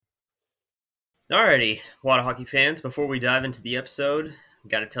Alrighty, Wada Hockey fans, before we dive into the episode,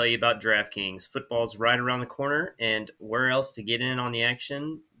 got to tell you about DraftKings. Football's right around the corner, and where else to get in on the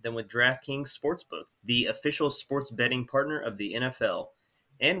action than with DraftKings Sportsbook, the official sports betting partner of the NFL.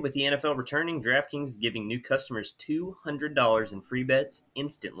 And with the NFL returning, DraftKings is giving new customers $200 in free bets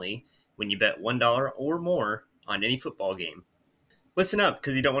instantly when you bet $1 or more on any football game. Listen up,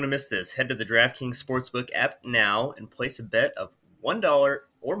 because you don't want to miss this. Head to the DraftKings Sportsbook app now and place a bet of $1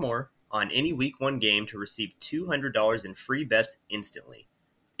 or more on any Week 1 game to receive $200 in free bets instantly.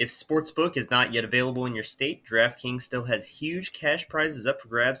 If Sportsbook is not yet available in your state, DraftKings still has huge cash prizes up for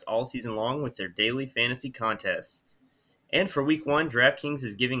grabs all season long with their daily fantasy contests. And for Week 1, DraftKings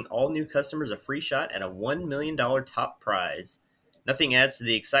is giving all new customers a free shot at a $1 million top prize. Nothing adds to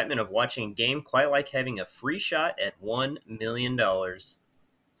the excitement of watching a game quite like having a free shot at $1 million.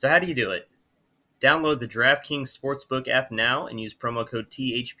 So how do you do it? Download the DraftKings Sportsbook app now and use promo code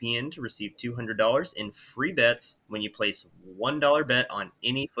THPN to receive $200 in free bets when you place a $1 bet on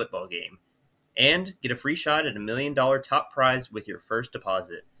any football game. And get a free shot at $1 million top prize with your first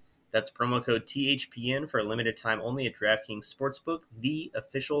deposit. That's promo code THPN for a limited time only at DraftKings Sportsbook, the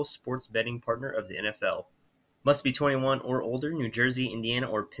official sports betting partner of the NFL. Must be 21 or older, New Jersey, Indiana,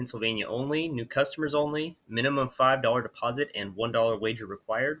 or Pennsylvania only. New customers only. Minimum $5 deposit and $1 wager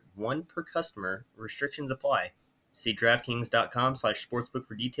required. One per customer. Restrictions apply. See DraftKings.com/sportsbook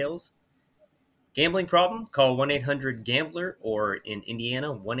for details. Gambling problem? Call 1-800-GAMBLER or in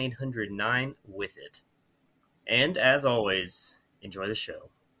Indiana, 1-800-9-WITH-IT. And as always, enjoy the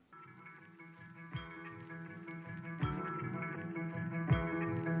show.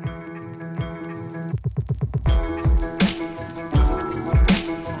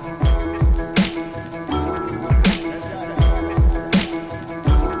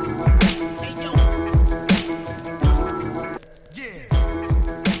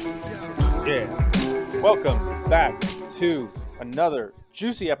 Welcome back to another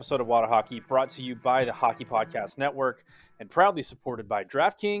juicy episode of Wada Hockey, brought to you by the Hockey Podcast Network and proudly supported by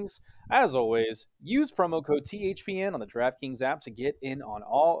DraftKings. As always, use promo code THPN on the DraftKings app to get in on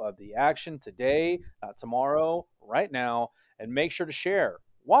all of the action today, tomorrow, right now, and make sure to share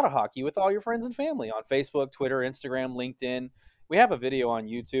Wada Hockey with all your friends and family on Facebook, Twitter, Instagram, LinkedIn. We have a video on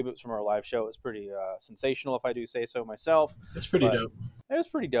YouTube. It was from our live show. It was pretty sensational, if I do say so myself. It's pretty dope. It was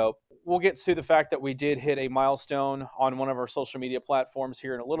pretty dope. We'll get to the fact that we did hit a milestone on one of our social media platforms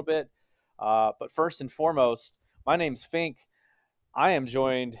here in a little bit. But first and foremost, my name's Fink. I am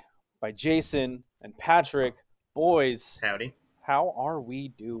joined by Jason and Patrick. Boys, Howdy. how are we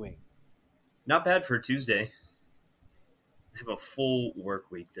doing? Not bad for a Tuesday. I have a full work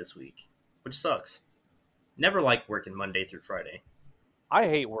week this week, which sucks. Never liked working Monday through Friday. I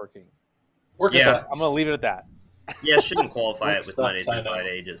hate working. Work Yeah. sucks. I'm going to leave it at that. Yeah, shouldn't qualify Work it with Monday sucks, I through know.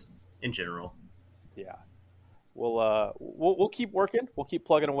 Friday, just in general. Yeah. We'll keep working. We'll keep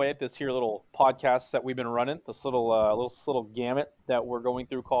plugging away at this here little podcast that we've been running, this little gamut that we're going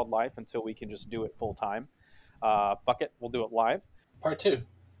through called life until we can just do it full time. Fuck it, we'll do it live. Part 2.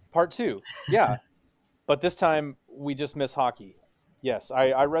 Part 2, yeah. But this time we just miss hockey. Yes,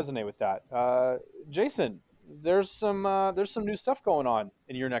 I resonate with that. Jason, there's some new stuff going on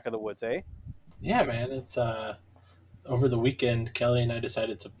in your neck of the woods, eh? Yeah, man. It's over the weekend, Kelly and I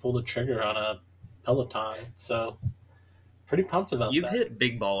decided to pull the trigger on a Peloton. So pretty pumped about You've that. hit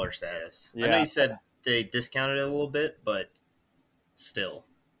big baller status. I know Yeah. you said they discounted it a little bit, but still.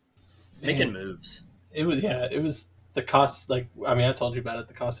 Making Man, moves. it was the cost, I told you about it,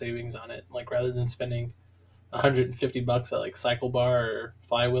 the cost savings on it. Like, rather than spending $150 at like Cycle Bar or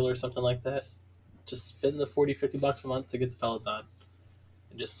Flywheel or something like that, just spend the $40-50 a month to get the Peloton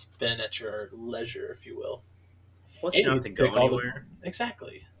and just spin at your leisure, if you will. Plus, And you don't have you to go pick all anywhere.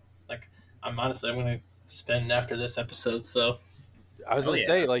 Exactly. Like, I'm going to spend after this episode, so I was Oh, gonna yeah.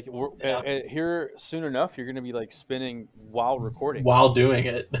 say, like, Yeah. here soon enough, you're gonna be like spinning while recording. while doing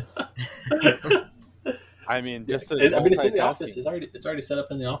it. I mean, just to it's in the multitasking. office. It's already set up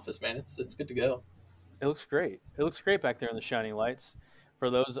in the office, man. It's good to go. It looks great. It looks great back there in the shining lights. For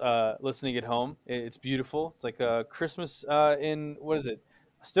those listening at home, it's beautiful. It's like Christmas in, what is it?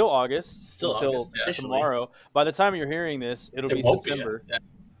 Still August. Still until August, yeah. tomorrow. By the time you're hearing this, it'll be won't September. Yeah.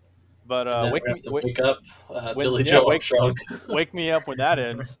 But And then wake we're me, gonna have to wake up when- Billy yeah, Joe wake- Armstrong. wake me up when that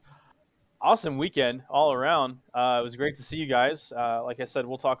ends. Awesome weekend all around. It was great to see you guys. Like I said,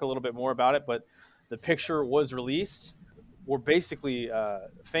 we'll talk a little bit more about it, but the picture was released. We're basically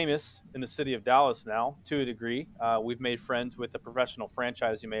famous in the city of Dallas now, to a degree. We've made friends with a professional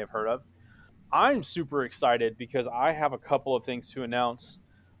franchise you may have heard of. I'm super excited because I have a couple of things to announce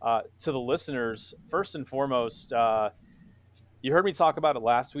to the listeners. First and foremost, you heard me talk about it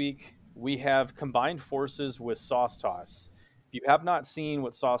last week. we have combined forces with Sauce Toss. If you have not seen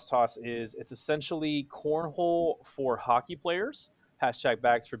what Sauce Toss is, it's essentially cornhole for hockey players. Hashtag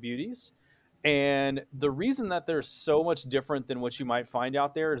bags for beauties. And the reason that they're so much different than what you might find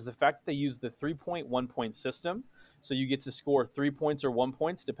out there is the fact that they use the 3 point, 1 point system. So you get to score 3 points or 1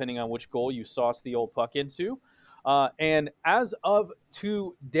 points, depending on which goal you sauce the old puck into. And as of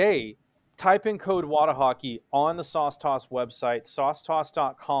today, type in code WADAHOCKEY on the Sauce Toss website,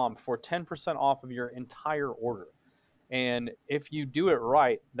 saucetoss.com, for 10% off of your entire order. And if you do it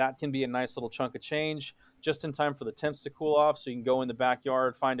right, that can be a nice little chunk of change just in time for the temps to cool off. So you can go in the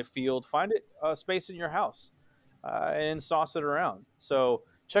backyard, find a field, find a space in your house, and sauce it around. So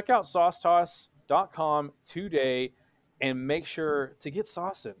check out saucetoss.com today and make sure to get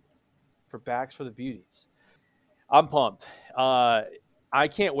saucing for bags for the beauties. I'm pumped. I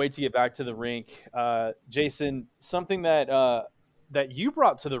can't wait to get back to the rink. Jason, something that you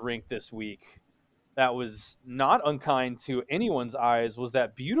brought to the rink this week that was not unkind to anyone's eyes was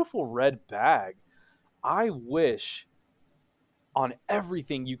that beautiful red bag. I wish on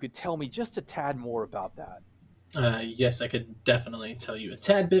everything you could tell me just a tad more about that. Yes, I could definitely tell you a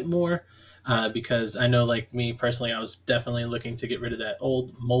tad bit more because I know, like me personally, I was definitely looking to get rid of that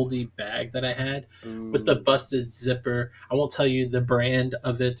old moldy bag that I had with the busted zipper. I won't tell you the brand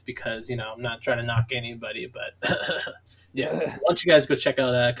of it because, I'm not trying to knock anybody, but yeah. Why don't you guys go check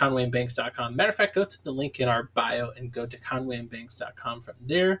out conwayandbanks.com. Matter of fact, go to the link in our bio and go to conwayandbanks.com from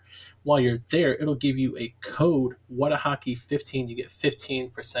there. While you're there, it'll give you a code, WHATAHOCKEY15. You get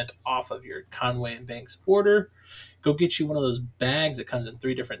 15% off of your Conway and Banks order. Go get you one of those bags. It comes in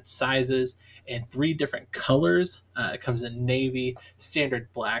 3 different sizes and 3 different colors. It comes in navy,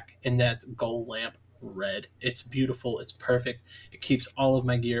 standard black, and that gold lamp red. It's beautiful. It's perfect. It keeps all of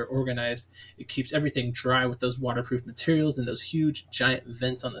my gear organized. It keeps everything dry with those waterproof materials and those huge giant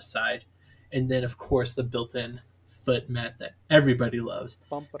vents on the side. And then, of course, the built-in foot mat that everybody loves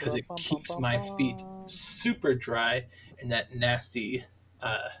because it keeps my feet super dry in that nasty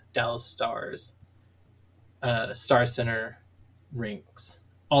Dallas Stars Star Center rinks.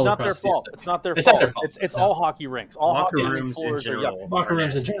 It's not their fault. It's not their fault. It's all hockey rinks. All locker hockey rooms in general. Locker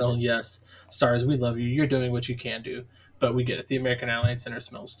rooms in general, yes. Stars, we love you. You're doing what you can do, but we get it. The American Airlines Center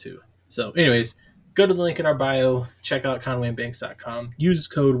smells too. So, anyways, go to the link in our bio. Check out conwayandbanks.com. Use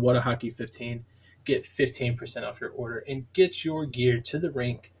code WHATAHOCKEY15. Get 15% off your order and get your gear to the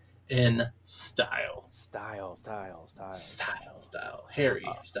rink in style. Style. Harry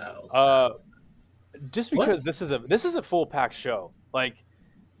style. Just because this is a full pack show. Like,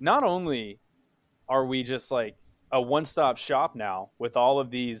 not only are we just like a one-stop shop now with all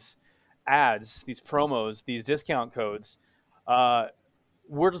of these ads, these promos, these discount codes,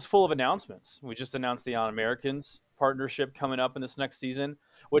 we're just full of announcements. We just announced the On Americans partnership coming up in this next season,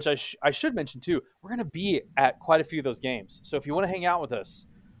 which I should mention too. We're going to be at quite a few of those games. So if you want to hang out with us,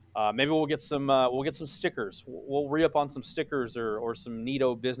 maybe we'll get some stickers. We'll re-up on some stickers or some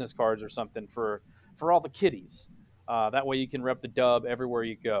neato business cards or something for all the kiddies. That way you can rep the dub everywhere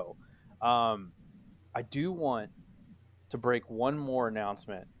you go. I do want to break one more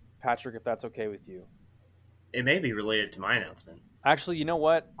announcement, Patrick, if that's okay with you. It may be related to my announcement. Actually, you know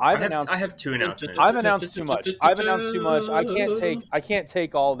what? I have 2 announcements. I've announced too much. I can't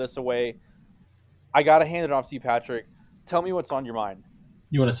take all of this away. I got to hand it off to you, Patrick. Tell me what's on your mind.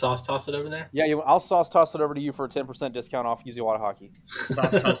 You want to sauce toss it over there? Yeah, I'll sauce toss it over to you for a 10% discount off Using Water Hockey.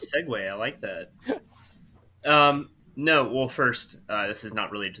 Sauce toss segue. I like that. No, well, first, this is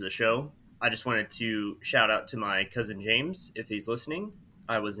not related to the show. I just wanted to shout out to my cousin James, if he's listening.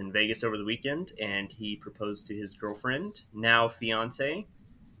 I was in Vegas over the weekend, and he proposed to his girlfriend, now fiance.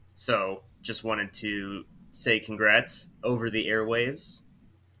 So, just wanted to say congrats over the airwaves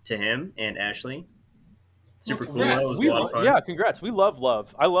to him and Ashley. Super cool. That was a lot of fun. Yeah, congrats. We love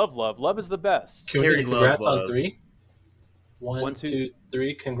love. I love love. Love is the best. Can we get congrats on 3? 1, 2,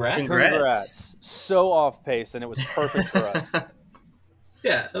 3. Congrats. So off pace, and it was perfect for us.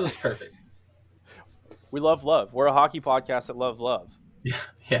 Yeah, it was perfect. We love love. We're a hockey podcast that loves love.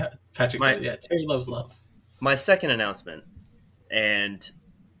 Yeah. Patrick said, Terry loves love. My second announcement, and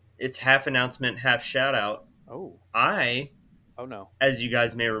it's half announcement, half shout out. Oh no. As you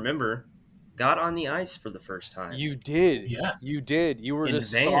guys may remember, got on the ice for the first time. You did. Yes. You did. You were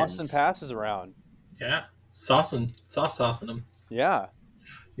just saucing passes around. Yeah. Saucing them. Yeah.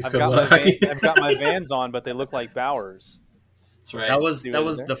 I've got my Vans on, but they look like Bowers. That's right. That was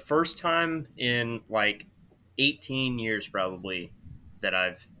the first time in like 18 years probably that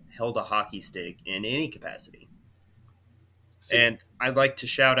I've held a hockey stick in any capacity. And I'd like to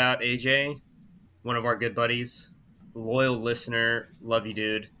shout out AJ, one of our good buddies, loyal listener, love you,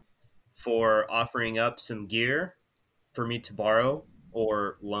 dude. for offering up some gear for me to borrow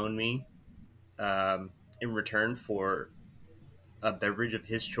or loan me in return for a beverage of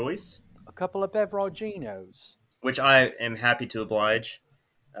his choice, A couple of beveraginos. which I am happy to oblige.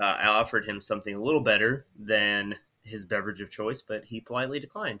 I offered him something a little better than his beverage of choice, but he politely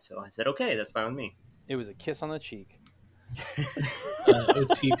declined. So I said, okay, that's fine with me. It was a kiss on the cheek.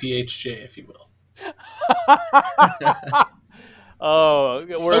 OTPHJ, if you will. Oh,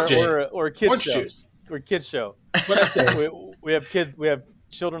 OJ. we're a kids Orange show. juice. We're a kids show. What I say? We have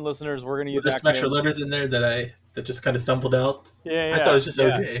children listeners. We're gonna use There's some extra acronyms. letters in there that just kind of stumbled out. Yeah, I thought it was just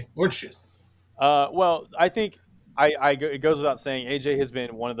yeah. OJ. Orange juice. Well, I think it goes without saying, AJ has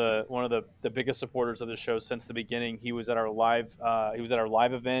been one of the biggest supporters of the show since the beginning. He was at our live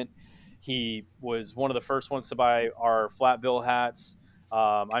event. He was one of the first ones to buy our flat bill hats.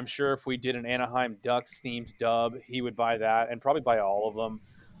 I'm sure if we did an Anaheim Ducks themed dub, he would buy that and probably buy all of them,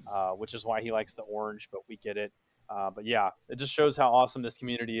 which is why he likes the orange. But we get it. But yeah, it just shows how awesome this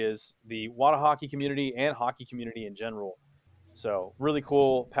community is, the Wada hockey community and hockey community in general. So really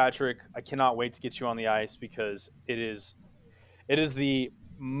cool, Patrick. I cannot wait to get you on the ice because it is the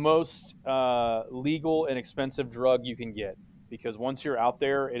most legal and expensive drug you can get. Because once you're out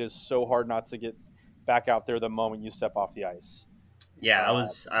there, it is so hard not to get back out there the moment you step off the ice. Yeah, I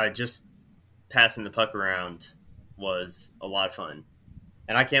was just passing the puck around was a lot of fun,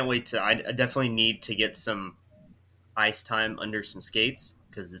 and I can't wait to. I definitely need to get some ice time under some skates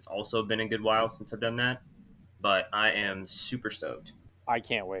because it's also been a good while since I've done that. But I am super stoked. I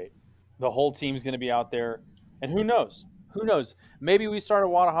can't wait. The whole team's going to be out there, and who knows? Who knows? Maybe we start a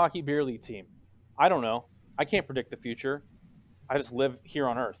Wada Hockey Beer League team. I don't know. I can't predict the future. I just live here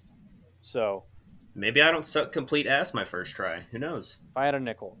on Earth. So Maybe I don't suck complete ass my first try. Who knows? if I had a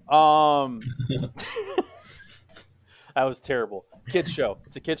nickel. That was terrible. Kids show.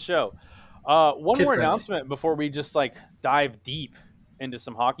 It's a kids show. One Kid more friendly. announcement before we just dive deep into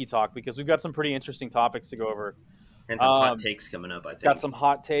some hockey talk because we've got some pretty interesting topics to go over. And some hot takes coming up, I think. Got some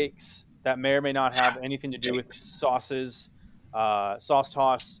hot takes that may or may not have anything to do with Takes. sauces, sauce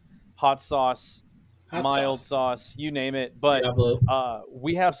toss, hot sauce, Hot mild sauce, you name it. But Diablo.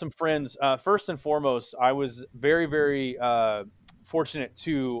 we have some friends. First and foremost, I was very, very fortunate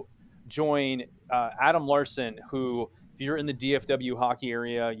to join Adam Larson, who, if you're in the DFW hockey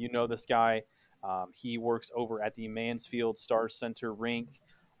area, you know this guy. He works over at the Mansfield Star Center rink.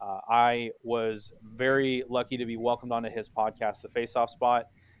 I was very lucky to be welcomed onto his podcast, The Face Off Spot.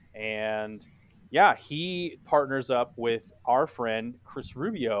 And yeah, he partners up with our friend Chris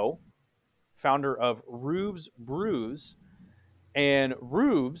Rubio, founder of Rubes Brews. And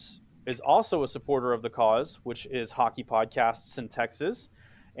Rubes is also a supporter of the cause, which is hockey podcasts in Texas.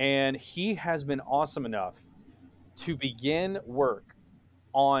 And he has been awesome enough to begin work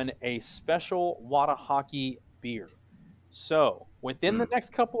on a special Wada Hockey beer. So within the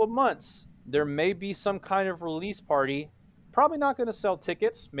next couple of months, there may be some kind of release party. Probably not going to sell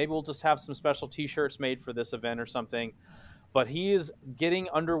tickets. Maybe we'll just have some special t-shirts made for this event or something. But he is getting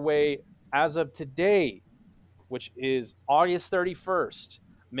underway as of today, which is August 31st,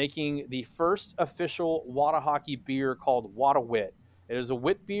 making the first official Wada Hockey beer called Wada Wit. It is a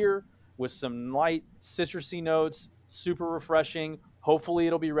wit beer with some light citrusy notes, super refreshing. Hopefully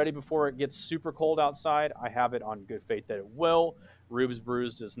it'll be ready before it gets super cold outside. I have it on good faith that it will. Rubes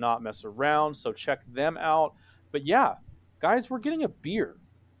Brews does not mess around, so check them out. But yeah, guys, we're getting a beer.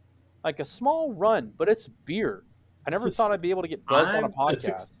 Like a small run, but it's beer. I never thought I'd be able to get buzzed on a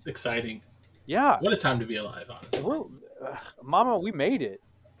podcast. It's exciting. Yeah. What a time to be alive, honestly. Mama, we made it.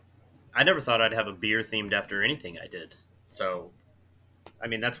 I never thought I'd have a beer themed after anything I did. So, I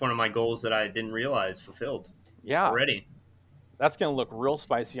mean, that's one of my goals that I didn't realize fulfilled Yeah. already. That's going to look real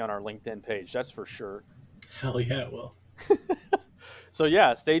spicy on our LinkedIn page. That's for sure. Hell yeah, it will. So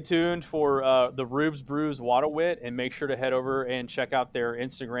yeah, stay tuned for the Rubes Brews Wada Wit, and make sure to head over and check out their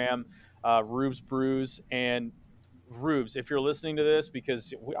Instagram, Rubes Brews. And Rubes, if you're listening to this,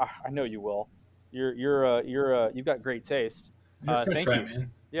 because I know you will, you've got great taste. You're a French thank fry, you.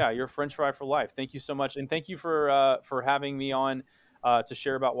 man. Yeah, you're a French fry for life. Thank you so much, and thank you for having me on to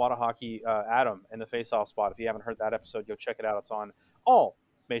share about Wada Hockey, Adam, and the Face Off Spot. If you haven't heard that episode, go check it out. It's on all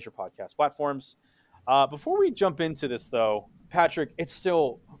major podcast platforms. Before we jump into this, though, Patrick, it's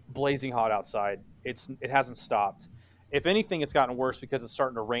still blazing hot outside. It hasn't stopped. If anything, it's gotten worse because it's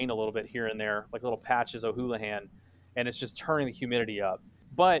starting to rain a little bit here and there, like little patches of Houlihan, and it's just turning the humidity up.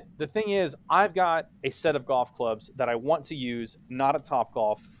 But the thing is, I've got a set of golf clubs that I want to use, not at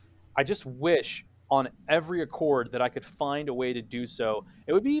Topgolf. I just wish on every Accord that I could find a way to do so.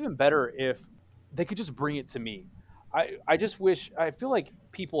 It would be even better if they could just bring it to me. I just wish, I feel like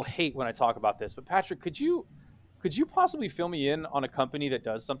people hate when I talk about this, but Patrick, could you possibly fill me in on a company that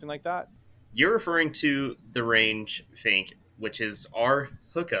does something like that? You're referring to the Range Fink, which is our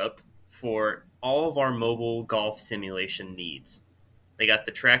hookup for all of our mobile golf simulation needs. They got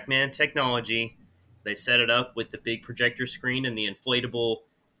the TrackMan technology. They set it up with the big projector screen and the inflatable.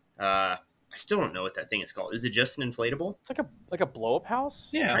 I still don't know what that thing is called. Is it just an inflatable? It's like a blow up house.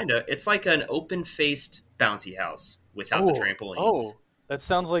 Yeah. Kinda. It's like an open-faced bouncy house without the trampolines. Oh, that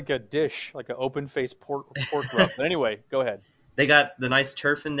sounds like a dish, like an open faced pork rub. But anyway, go ahead. They got the nice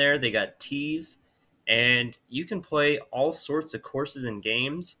turf in there. They got tees, and you can play all sorts of courses and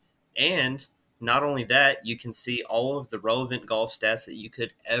games. And not only that, you can see all of the relevant golf stats that you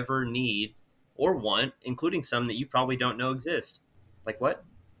could ever need or want, including some that you probably don't know exist. Like what?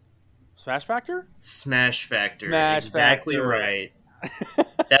 Smash Factor? Smash Factor. Smash Exactly Factor. right.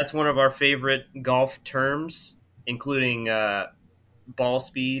 That's one of our favorite golf terms, including ball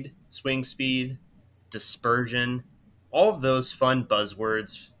speed, swing speed, dispersion, all of those fun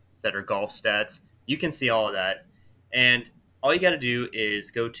buzzwords that are golf stats. You can see all of that. And all you got to do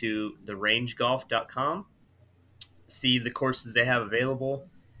is go to therangegolf.com, see the courses they have available,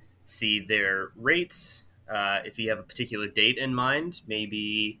 see their rates. If you have a particular date in mind,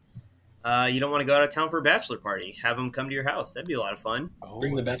 maybe you don't want to go out of town for a bachelor party, have them come to your house. That'd be a lot of fun.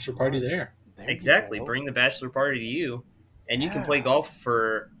 Bring the bachelor party there. There you Exactly. go. Bring the bachelor party to you, and you can Yeah. play golf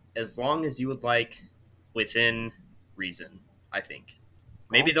for as long as you would like within reason, I think.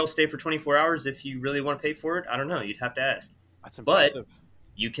 Maybe Golf- they'll stay for 24 hours if you really want to pay for it. I don't know. You'd have to ask. That's But- impressive.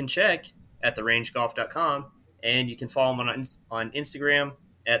 You can check at therangegolf.com, and you can follow them on Instagram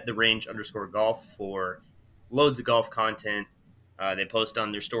at therange_golf for loads of golf content. They post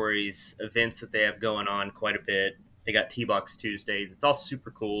on their stories events that they have going on quite a bit. They got T-Box Tuesdays. It's all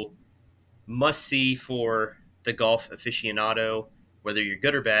super cool. Must see for the golf aficionado. Whether you're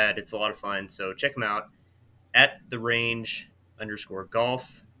good or bad, it's a lot of fun. So check them out at therange_golf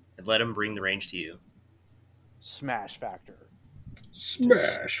and let them bring the range to you. Smash Factor.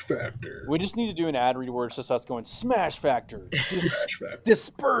 Smash Factor. We just need to do an ad read where it's just us going Smash Factor, Smash Factor.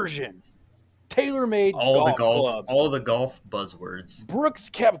 dispersion, tailor-made All the golf golf, clubs, all the golf buzzwords. Brooks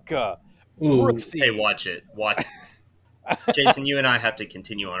Koepka, Ooh. Brooksy. Hey, watch it. Watch. Jason, you and I have to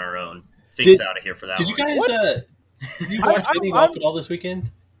continue on our own. Did- Fix out of here for that Did you one. guys did you watch I'm- any golf I'm- at all this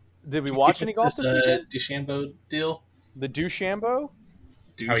weekend? Did we watch Keep any up golf this weekend? DeChambeau deal? The DuChambeau?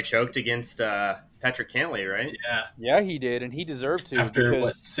 How he choked against Patrick Cantlay, right? Yeah. Yeah, he did, and he deserved to. After because,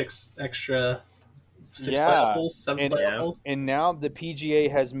 what, six Yeah. playoff holes, seven And- playoff Yeah. holes? And now the PGA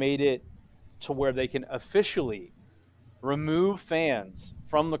has made it to where they can officially remove fans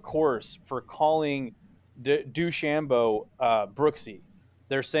from the course for calling DuChambeau Brooksy.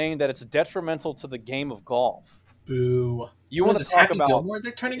 They're saying that it's detrimental to the game of golf. Boo. You What want is to this, talk Happy about? Gilmore?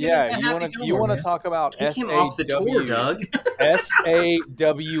 They're turning it Yeah, into you Happy want to Gilmore, man. talk about He came off the tour, Doug.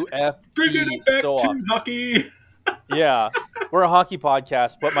 SAWFT. Bringing it back So to hockey. yeah, we're a hockey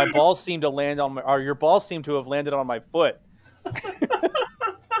podcast, but my balls seem to land on my, or your balls seem to have landed on my foot.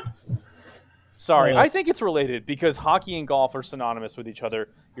 Sorry, I think it's related because hockey and golf are synonymous with each other.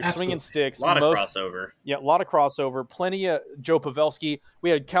 You're swinging Absolutely. sticks. A lot of crossover. Yeah, a lot of crossover. Plenty of Joe Pavelski. We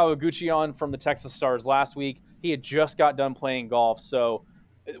had Kawaguchi on from the Texas Stars last week. He had just got done playing golf. So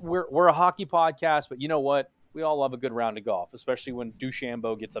we're a hockey podcast, but you know what? We all love a good round of golf, especially when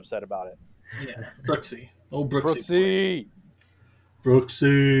DuChambeau gets upset about it. Yeah. Brooksy. Oh, Brooksy.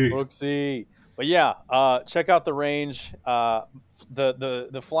 Brooksy. Brooksy. Brooksy. But yeah, check out the range. The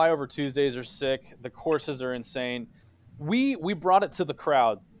flyover Tuesdays are sick. The courses are insane. We brought it to the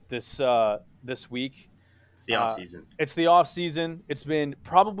crowd this week. It's the off season. It's the off season. It's been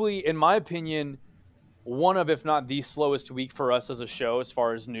probably, in my opinion, one of, if not the slowest week for us as a show as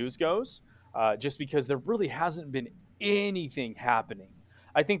far as news goes, just because there really hasn't been anything happening.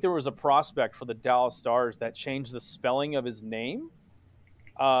 I think there was a prospect for the Dallas Stars that changed the spelling of his name.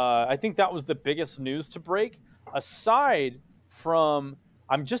 I think that was the biggest news to break. Aside from,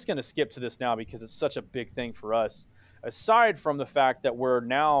 I'm just going to skip to this now because it's such a big thing for us. Aside from the fact that we're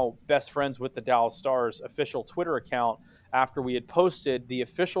now best friends with the Dallas Stars official Twitter account after we had posted the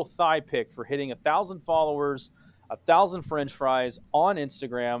official thigh pic for hitting 1,000 followers, 1,000 French fries on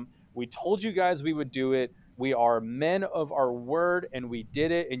Instagram. We told you guys we would do it. We are men of our word, and we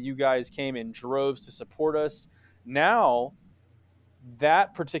did it, and you guys came in droves to support us. Now,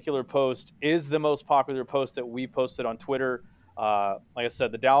 that particular post is the most popular post that we posted on Twitter. Like I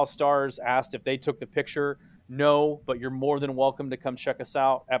said, the Dallas Stars asked if they took the picture. No, but you're more than welcome to come check us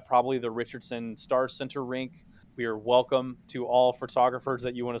out at probably the Richardson Star Center rink. We are welcome to all photographers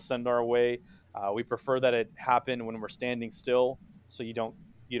that you want to send our way. We prefer that it happen when we're standing still, so you don't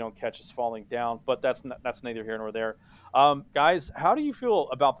catch us falling down. But that's neither here nor there. Guys, how do you feel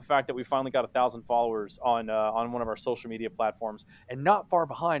about the fact that we finally got 1,000 followers on one of our social media platforms, and not far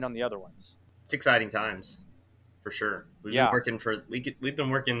behind on the other ones? It's exciting times, for sure. We've been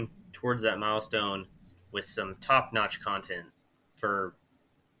working towards that milestone with some top-notch content for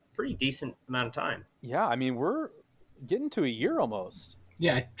a pretty decent amount of time. Yeah, I mean, we're getting to a year almost.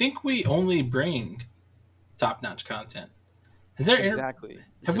 Yeah, I think we only bring top-notch content. Is there Exactly.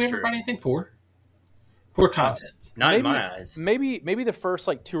 Have we ever brought anything poor? Poor content. Not in my eyes. Maybe the first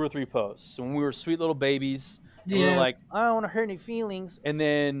like 2 or 3 posts when we were sweet little babies. And we were like, I don't want to hurt any feelings, and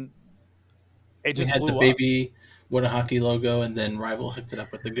then it just blew the up. baby What a Hockey logo, and then Rival hooked it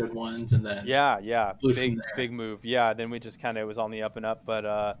up with the good ones, and then big move. Yeah, then we just kind of was on the up and up. But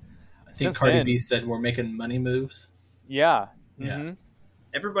I think Cardi B said we're making money moves. Yeah. Yeah. Mm-hmm.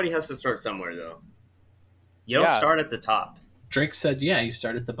 Everybody has to start somewhere, though. You don't start at the top. Drake said, yeah, you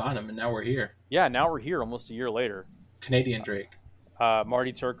start at the bottom, and now we're here. Yeah, now we're here almost a year later. Canadian Drake.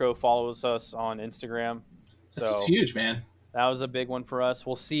 Marty Turco follows us on Instagram. This is huge, man. That was a big one for us.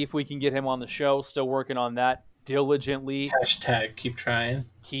 We'll see if we can get him on the show. Still working on that diligently. # keep trying.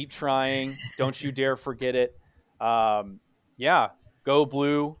 Keep trying. Don't you dare forget it. Yeah, go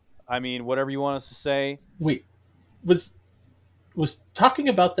blue. I mean, whatever you want us to say. Wait, was talking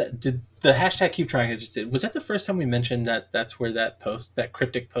about that? Did the # keep trying? I just did. Was that the first time we mentioned that? That's where that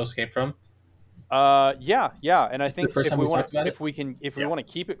cryptic post came from. Yeah, and I think the first time we talked about it? if we want to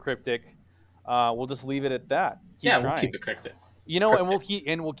keep it cryptic, we'll just leave it at that. We'll keep it cryptic.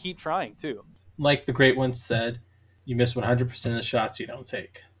 And we'll keep trying too. Like the great one said, you miss 100% of the shots you don't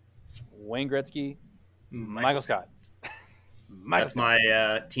take. Wayne Gretzky, Michael Scott. That's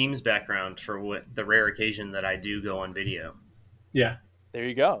my team's background for what the rare occasion that I do go on video. Yeah. There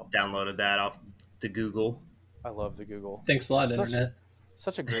you go. Downloaded that off the Google. I love the Google. Thanks a lot, Internet.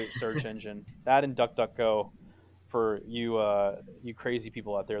 Such a great search engine. That and DuckDuckGo for you crazy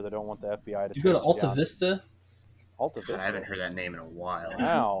people out there that don't want the FBI to. You go to Alta Vista. Alta Vista. I haven't heard that name in a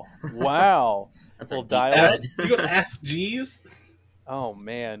while. Wow. That's little dial. You go to Ask Jeeves. Oh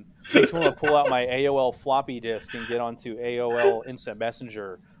man, makes me want to pull out my AOL floppy disk and get onto AOL Instant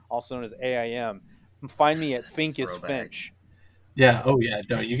Messenger, also known as AIM. Find me at Fink is Finch. Yeah. Oh yeah.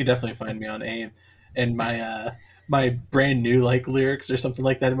 No, you can definitely find me on AIM, and my brand new lyrics or something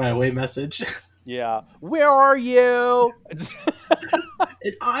like that in my away message. Yeah. Where are you?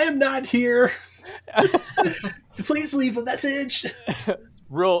 And I am not here. So please leave a message.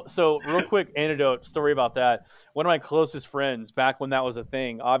 Real quick anecdote story about that. One of my closest friends, back when that was a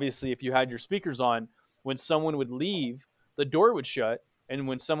thing, obviously if you had your speakers on, when someone would leave, the door would shut, and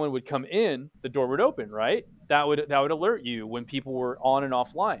when someone would come in, the door would open, right? That would alert you when people were on and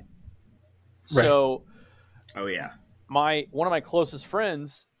offline. Right. So oh yeah. One of my closest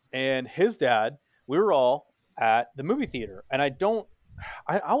friends and his dad, we were all at the movie theater, and I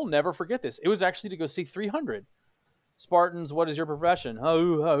will never forget this. It was actually to go see 300. Spartans, what is your profession?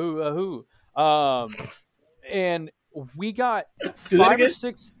 And we got 5 or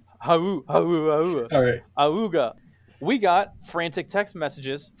 6. All right. Auga. We got frantic text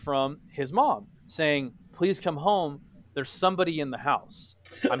messages from his mom saying, "Please come home. There's somebody in the house.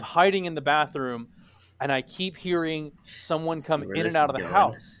 I'm hiding in the bathroom, and I keep hearing someone come in and out of the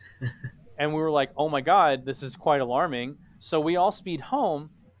house." And we were like, "Oh my God, this is quite alarming." So we all speed home,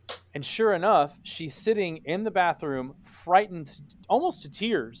 and sure enough, she's sitting in the bathroom, frightened almost to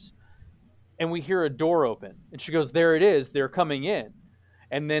tears, and we hear a door open. And she goes, "There it is. They're coming in."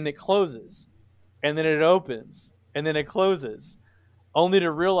 And then it closes, and then it opens, and then it closes, only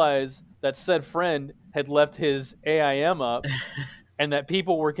to realize that said friend had left his AIM up and that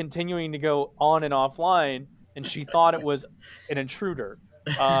people were continuing to go on and offline, and she thought it was an intruder.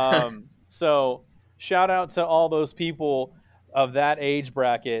 So shout out to all those people of that age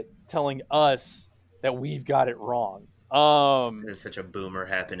bracket telling us that we've got it wrong. It's such a boomer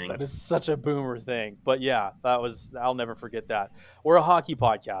happening. That is such a boomer thing. But yeah, I'll never forget that. We're a hockey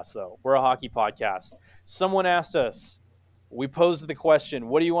podcast, though. We're a hockey podcast. Someone asked us, we posed the question,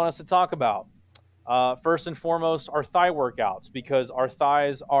 what do you want us to talk about? First and foremost, our thigh workouts, because our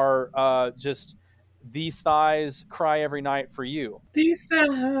thighs are just, these thighs cry every night for you. These thighs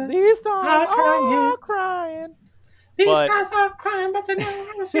are crying. These thighs are crying, but they never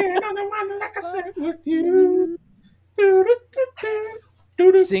want to see another one like I said with you.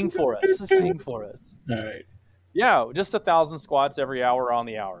 Sing for us. All right. Yeah, just 1,000 squats every hour on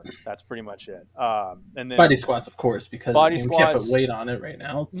the hour. That's pretty much it. And then body squats, of course, because we can't put weight on it right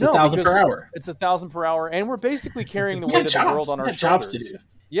now. It's 1,000 per hour. It's 1,000 per hour, and we're basically carrying the weight of the world on our shoulders. Jobs to do.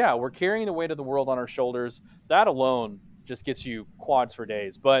 Yeah, we're carrying the weight of the world on our shoulders. That alone just gets you quads for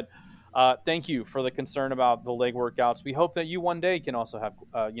days. But thank you for the concern about the leg workouts. We hope that you one day can also have,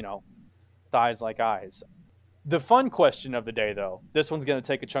 thighs like eyes. The fun question of the day, though, this one's going to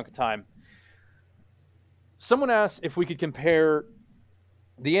take a chunk of time. Someone asked if we could compare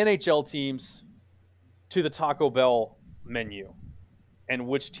the NHL teams to the Taco Bell menu and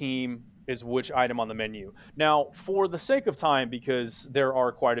which team is which item on the menu. Now, for the sake of time, because there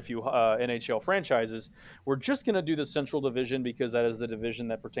are quite a few NHL franchises, we're just going to do the Central Division because that is the division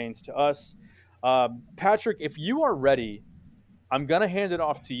that pertains to us. Patrick, if you are ready, I'm going to hand it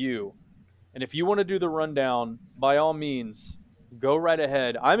off to you. And if you want to do the rundown, by all means, go right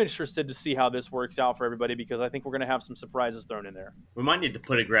ahead. I'm interested to see how this works out for everybody because I think we're going to have some surprises thrown in there. We might need to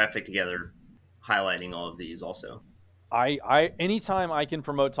put a graphic together highlighting all of these also. I anytime I can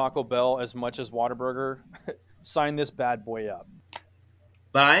promote Taco Bell as much as Whataburger, sign this bad boy up.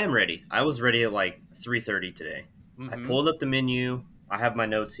 But I am ready. I was ready at like 3:30 today. Mm-hmm. I pulled up the menu. I have my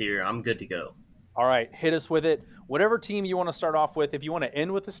notes here. I'm good to go. All right, hit us with it. Whatever team you want to start off with. If you want to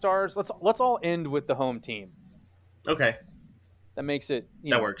end with the Stars, let's all end with the home team. Okay. That makes it.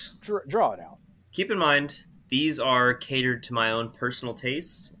 That works. Draw it out. Keep in mind, these are catered to my own personal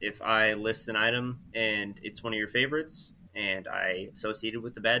tastes. If I list an item and it's one of your favorites and I associate it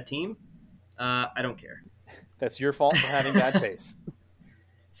with the bad team, I don't care. That's your fault for having bad taste.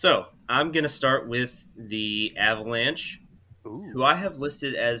 So I'm going to start with the Avalanche, who I have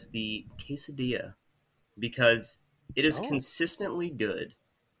listed as the quesadilla because it is consistently good.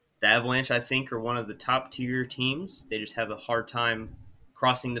 The Avalanche, I think, are one of the top tier teams. They just have a hard time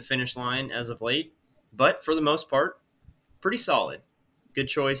crossing the finish line as of late. But for the most part, pretty solid. Good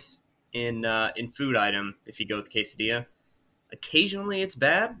choice in food item if you go with quesadilla. Occasionally it's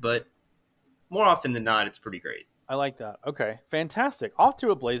bad, but more often than not, it's pretty great. I like that. Okay, fantastic. Off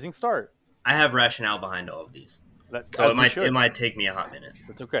to a blazing start. I have rationale behind all of these. So it might take me a hot minute.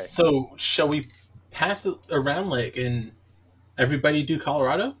 That's okay. So shall we pass it around and everybody do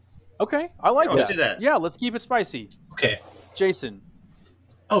Colorado? Okay, I like that. Let's do that. Yeah, let's keep it spicy. Okay. Jason.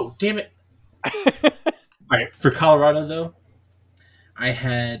 Oh, damn it. All right, for Colorado, though, I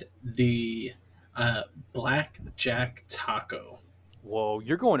had the Black Jack Taco. Whoa,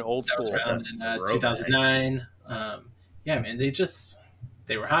 you're going old school. That was around in 2009. Yeah, man,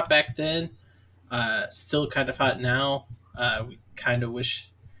 they were hot back then. Still kind of hot now. We kind of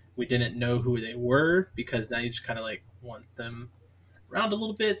wish we didn't know who they were because now you just kind of want them around a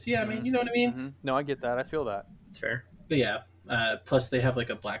little bit. So, yeah, I mean, you know what I mean? Mm-hmm. No, I get that. I feel that. That's fair. But yeah, plus they have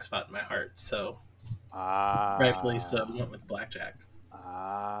a black spot in my heart. So rightfully so, we went with Blackjack.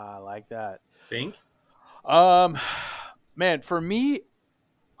 I like that. Think? Man, for me,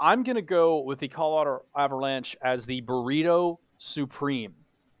 I'm going to go with the Colorado Avalanche as the Burrito Supreme.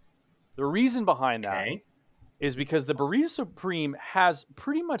 The reason behind that is because the Burrito Supreme has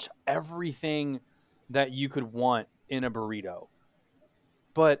pretty much everything that you could want in a burrito.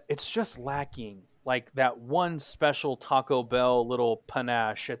 But it's just lacking that one special Taco Bell little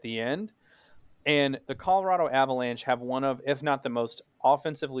panache at the end. And the Colorado Avalanche have one of, if not the most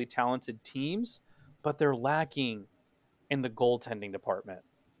offensively talented teams, but they're lacking in the goaltending department.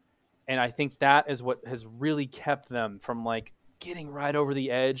 And I think that is what has really kept them from getting right over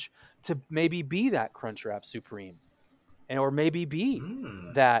the edge to maybe be that Crunchwrap Supreme. Or maybe be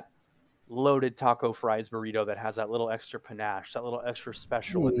that loaded taco fries burrito that has that little extra panache, that little extra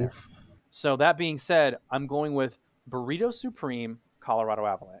special in there. So that being said, I'm going with Burrito Supreme, Colorado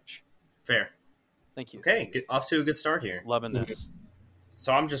Avalanche. Fair. Thank you. Okay, off to a good start here. Loving this.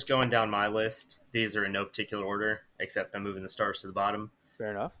 So I'm just going down my list. These are in no particular order, except I'm moving the stars to the bottom.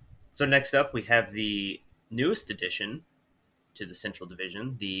 Fair enough. So next up, we have the newest addition to the Central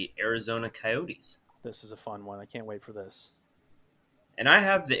Division, the Arizona Coyotes. This is a fun one. I can't wait for this. And I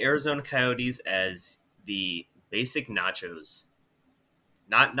have the Arizona Coyotes as the basic nachos.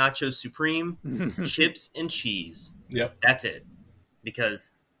 Not Nachos Supreme, chips and cheese. Yep. That's it.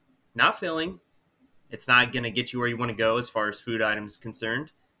 Because not filling, it's not going to get you where you want to go as far as food items is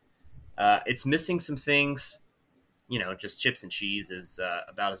concerned. It's missing some things. Just chips and cheese is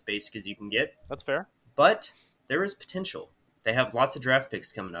about as basic as you can get. That's fair. But there is potential. They have lots of draft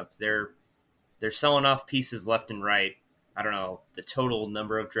picks coming up. They're selling off pieces left and right. I don't know the total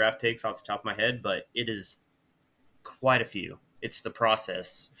number of draft picks off the top of my head, but it is quite a few. It's the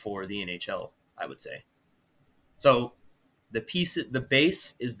process for the NHL, I would say. So the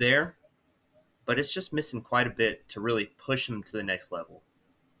base is there, but it's just missing quite a bit to really push them to the next level.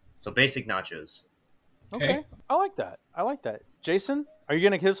 So basic nachos. Okay. I like that. Jason, are you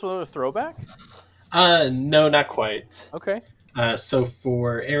going to hit us with a throwback? No, not quite. Okay. So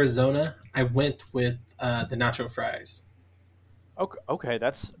for Arizona, I went with the nacho fries Okay,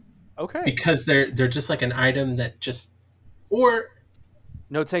 that's okay. because they're just like an item that just or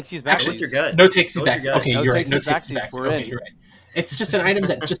No takesies Go with your backsies. gut. no takes Go you with back. your gut. Okay, No you're right. No takesies takes you backsies. back. We're Okay, in. you're right. It's just an item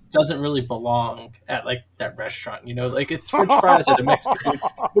that just doesn't really belong at like that restaurant. You know, like it's French fries at a Mexican.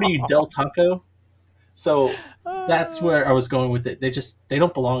 What are you, Del Taco? So that's where I was going with it. They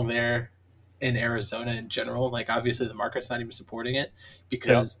don't belong there in Arizona in general. Like obviously the market's not even supporting it Yep.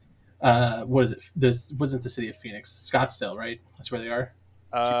 because what is it? This wasn't the city of Phoenix, Scottsdale, right? That's where they are.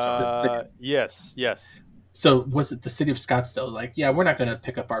 The city. Yes. So was it the city of Scottsdale? Like, yeah, we're not going to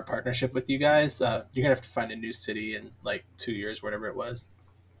pick up our partnership with you guys. You're gonna have to find a new city in like 2 years, whatever it was.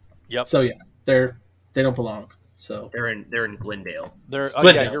 Yep. So yeah, they don't belong. So They're in Glendale. They're yeah,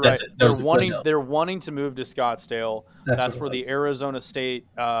 Glendale, you're right. that's it. That was it, Glendale. They're wanting to move to Scottsdale. That's what That's it where the was. Arizona State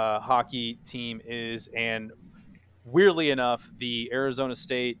hockey team is, and weirdly enough, the Arizona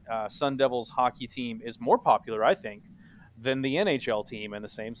State Sun Devils hockey team is more popular, I think, than the NHL team in the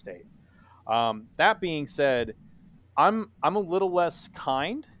same state. That being said, I'm a little less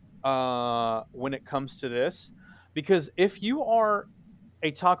kind when it comes to this, because if you are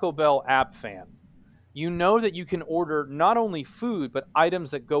a Taco Bell app fan, you know that you can order not only food but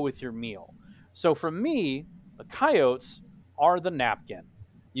items that go with your meal. So for me, the coyotes are the napkin.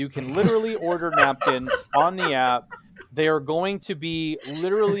 You can literally order napkins on the app. They are going to be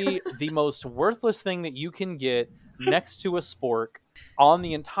literally the most worthless thing that you can get next to a spork on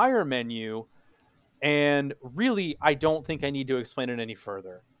the entire menu. And really, I don't think I need to explain it any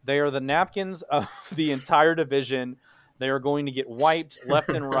further. They are the napkins of the entire division. They are going to get wiped left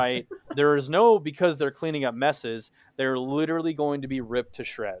and right. There is no, because they're cleaning up messes, they're literally going to be ripped to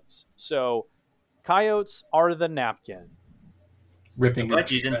shreds. So, coyotes are the napkin. I'm Ripping them glad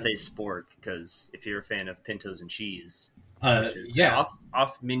to you didn't say shreds. spork because if you're a fan of pintos and cheese, which is an Yeah,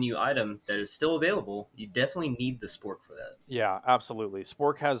 off menu item that is still available, you definitely need the spork for that. Yeah, absolutely.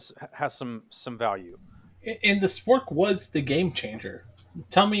 Spork has some value. and the spork was the game changer.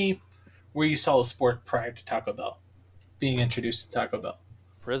 Tell me where you saw a spork prior to Taco Bell being introduced to Taco Bell.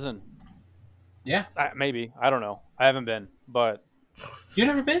 Prison, Yeah, maybe, I don't know. I haven't been, but you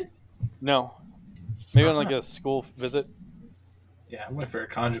never been? no, maybe on like Uh-huh. a school visit. Yeah, I went for a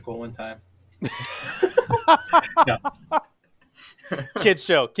conjugal one time. No, Kid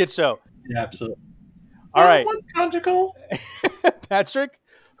show. yeah, absolutely. All right, What's conjugal? Patrick,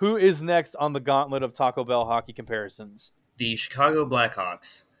 who is next on the gauntlet of Taco Bell hockey comparisons? The Chicago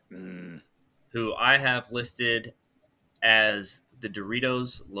Blackhawks, Mm. who I have listed as the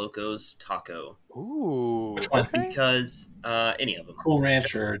Doritos Locos Taco, Ooh, Which one? okay. because any of them, Cool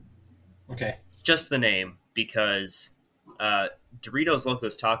Ranch or okay? just the name, because uh, Doritos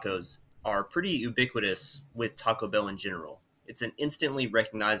Locos Tacos are pretty ubiquitous with Taco Bell in general. It's an instantly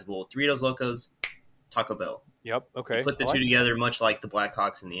recognizable Doritos Locos Taco Bell. Yep, You okay. put the I two like together, much like the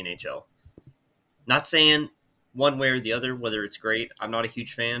Blackhawks in the NHL. Not saying one way or the other whether it's great. I'm not a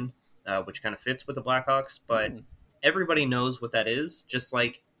huge fan, which kind of fits with the Blackhawks, but that. everybody knows what that is. Just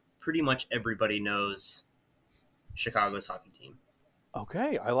like pretty much everybody knows Chicago's hockey team.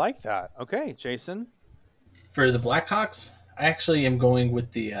 Okay, I like that. Okay, Jason. For the Blackhawks, I actually am going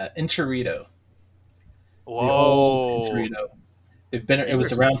with the Enchilito, the old Whoa. Enchilito. It These are was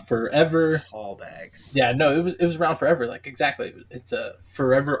some around forever. tall bags. Yeah, no, it was around forever. Like exactly, it's a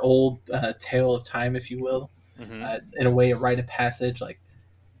forever old tale of time, if you will. Mm-hmm. It's in a way a rite of passage. Like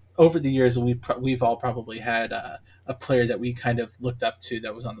over the years, we've all probably had a player that we kind of looked up to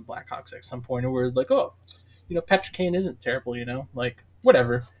that was on the Blackhawks at some point, and we're like, oh, Patrick Kane isn't terrible, like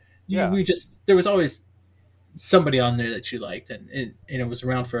whatever. Yeah. We just there was always somebody on there that you liked, and it was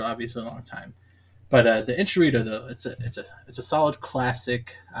around for obviously a long time. But the Enchilito though, it's a solid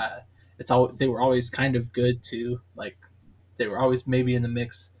classic. They were always kind of good too. Like they were always maybe in the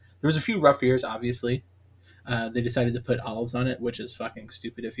mix. There was a few rough years, obviously. They decided to put olives on it, which is fucking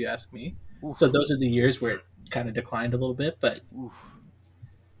stupid if you ask me. Oof. So those are the years where it kind of declined a little bit. But Oof.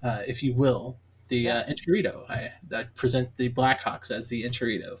 if you will, the Yeah. Enchilito, I present the Blackhawks as the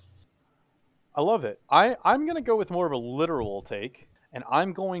Enchilito. I love it. I'm going to go with more of a literal take, and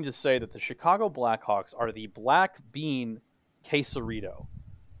I'm going to say that the Chicago Blackhawks are the black bean quesarito,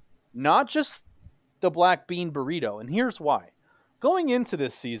 not just the black bean burrito. And here's why. Going into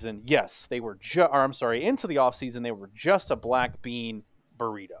this season, yes, they were into the offseason, they were just a black bean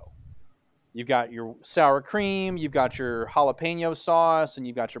burrito. You've got your sour cream, you've got your jalapeno sauce, and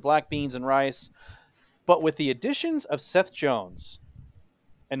you've got your black beans and rice. But with the additions of Seth Jones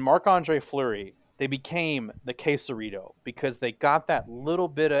and Marc-Andre Fleury, they became the quesarito because they got that little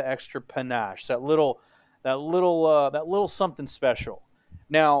bit of extra panache, that little that little something special.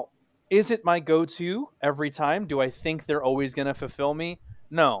 Now, is it my go-to every time? Do I think they're always going to fulfill me?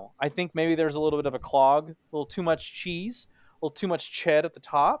 No. I think maybe there's a little bit of a clog, a little too much cheese, a little too much ched at the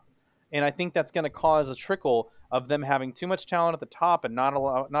top, and I think that's going to cause a trickle of them having too much talent at the top and not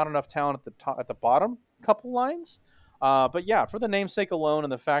enough talent at the top, at the bottom couple lines. But yeah, for the namesake alone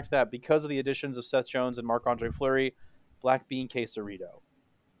and the fact that because of the additions of Seth Jones and Marc-Andre Fleury, Black Bean Quesarito.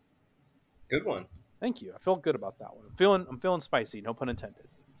 Good one. Thank you. I feel good about that one. I'm feeling spicy, no pun intended.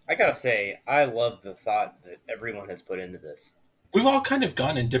 I gotta say, I love the thought that everyone has put into this. We've all kind of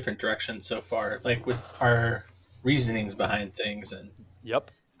gone in different directions so far, like with our reasonings behind things. And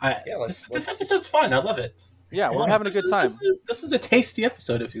Yep. This episode's fun. I love it. Yeah, we're having a good time. This is a tasty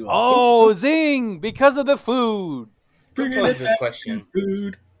episode, if you will. Oh, zing! Because of the food. Bring Who posed this question?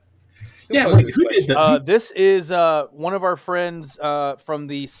 Food. Who posed this who did question? that? This is one of our friends from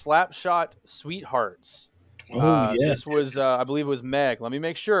the Slapshot Sweethearts. Yes. This was, I believe it was Meg. Let me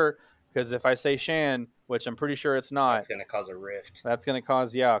make sure, because if I say Shan, which I'm pretty sure it's not, That's going to cause a rift. that's going to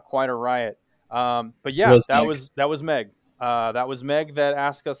cause, quite a riot. But yeah, that was Meg. That was Meg that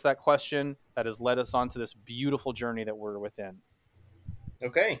asked us that question that has led us onto this beautiful journey that we're within.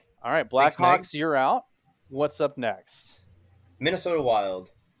 Okay. All right, Thanks, Blackhawks, you're out. What's up next? Minnesota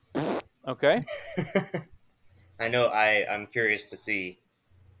Wild. Okay. I know I'm curious to see.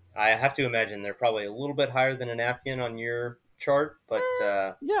 I have to imagine they're probably a little bit higher than a napkin on your chart, but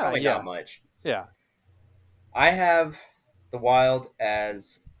probably not much. Yeah. I have the Wild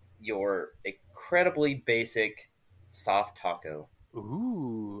as your incredibly basic soft taco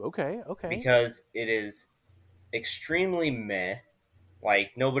Ooh, okay. because it is extremely meh.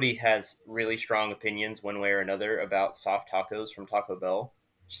 Like, nobody has really strong opinions one way or another about soft tacos from Taco Bell.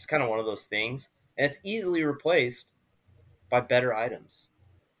 It's just kind of one of those things. And it's easily replaced by better items.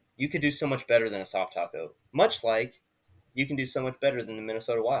 You could do so much better than a soft taco. Much like you can do so much better than the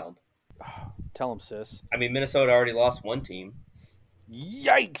Minnesota Wild. Tell them, sis. I mean, Minnesota already lost one team.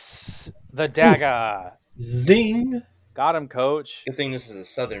 Yikes! The dagger. Zing. Got him, coach. Good thing this is a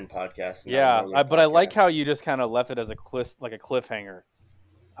Southern podcast. Not a Yeah, Northern but I like podcast. how you just kind of left it as a cliffhanger.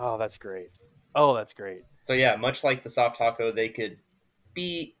 Oh, that's great. So yeah, much like the soft taco, they could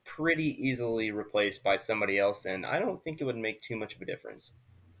be pretty easily replaced by somebody else, and I don't think it would make too much of a difference.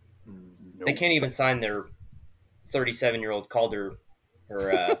 Nope. They can't even sign their 37-year-old Calder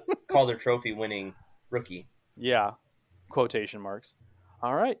or Calder Trophy winning rookie. Yeah, quotation marks.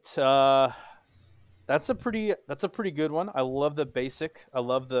 All right, that's a pretty good one. I love the basic. I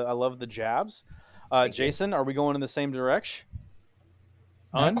love the jabs. Thank you. Jason, are we going in the same direction?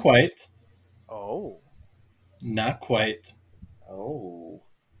 Not quite. Oh, Not quite. Oh,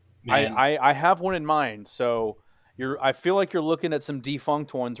 Man. I have one in mind. So I feel like you're looking at some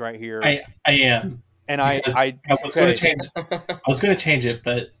defunct ones right here. I am. And Because I was going to change. I was going to change it,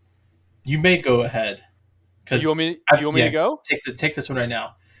 but you may go ahead. You want me to go? Take this one right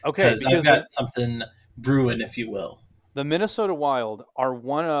now. Okay, Because I've got something brewing, if you will. The Minnesota Wild are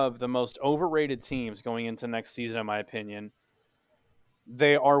one of the most overrated teams going into next season, in my opinion.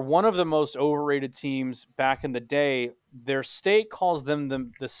 They are one of the most overrated teams back in the day. Their state calls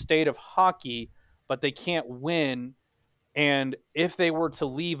them the state of hockey, but they can't win. And if they were to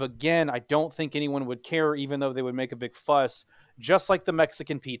leave again, I don't think anyone would care, even though they would make a big fuss, just like the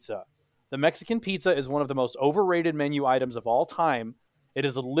Mexican pizza. The Mexican pizza is one of the most overrated menu items of all time. It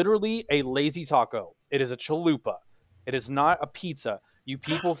is literally a lazy taco. It is a chalupa. It is not a pizza. You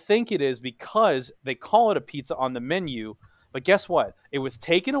people think it is because they call it a pizza on the menu. But guess what? It was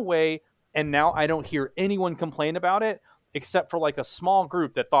taken away, and now I don't hear anyone complain about it except for like a small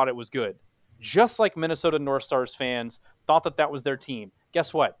group that thought it was good. Just like Minnesota North Stars fans thought that was their team.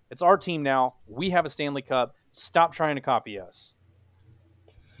 Guess what? It's our team now. We have a Stanley Cup. Stop trying to copy us.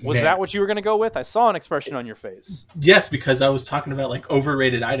 Was that what you were going to go with? I saw an expression on your face. Yes, because I was talking about like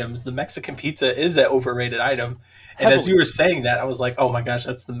overrated items. The Mexican pizza is an overrated item. And Heavily. as you were saying that, I was like, oh my gosh,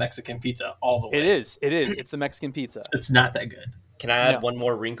 that's the Mexican pizza all the way. It is. It's the Mexican pizza. It's not that good. can I add Yeah. one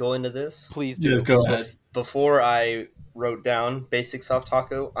more wrinkle into this? Please do. Just go ahead. Before I wrote down basic soft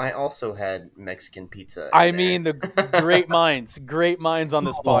taco, I also had Mexican pizza. I in there. mean, the great minds on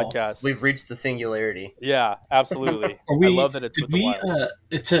this Oh, podcast. We've reached the singularity. Yeah, absolutely. I love that it's did with the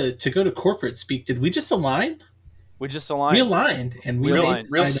Wild. to go to corporate speak, did we just align? We just aligned. We aligned and we We made aligned.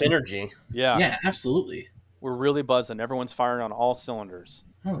 Real this item- synergy. Yeah, Yeah, absolutely. we're really buzzing. Everyone's firing on all cylinders.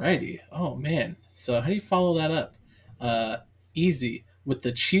 Alrighty. Oh man. So how do you follow that up? Easy with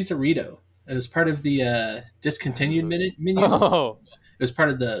the Cheeserito. It was part of the discontinued menu. Oh, was part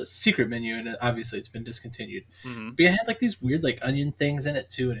of the secret menu, and obviously it's been discontinued. Mm-hmm. But it had like these weird like onion things in it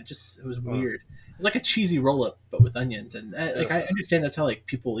too, and it was weird. It's like a cheesy roll up, but with onions. And I understand that's how like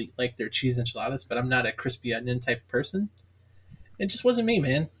people eat like their cheese enchiladas, but I'm not a crispy onion type person. It just wasn't me,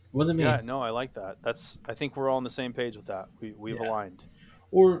 man. It wasn't me. Yeah, no, I like that. I think we're all on the same page with that. We've aligned.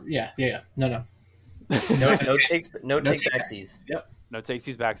 Or yeah. No. No takes backsies. Yep. No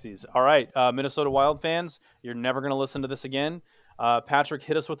takesies, backsies. All right, Minnesota Wild fans, you're never going to listen to this again. Patrick,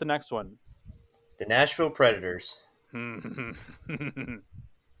 hit us with the next one. The Nashville Predators.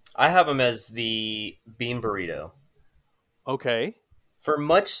 I have them as the bean burrito. Okay. For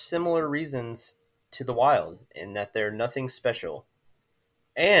much similar reasons to the Wild, in that they're nothing special.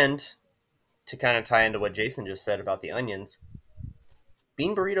 And to kind of tie into what Jason just said about the onions,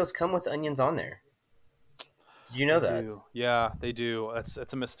 bean burritos come with onions on there. Did you know that? Yeah, they do. It's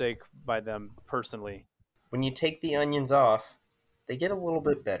a mistake by them personally. When you take the onions off, they get a little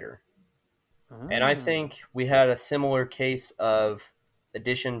bit better. And I think we had a similar case of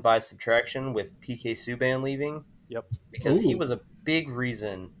addition by subtraction with PK Subban leaving. Yep. Because he was a big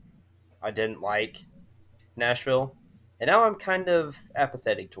reason I didn't like Nashville. And now I'm kind of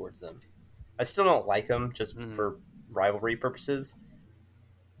apathetic towards them. I still don't like them just for rivalry purposes.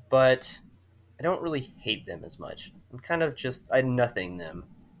 But I don't really hate them as much. I'm kind of I nothing them.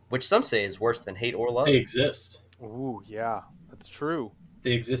 Which some say is worse than hate or love. They exist. Ooh, yeah. That's true.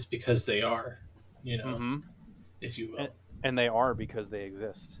 They exist because they are, if you will. And they are because they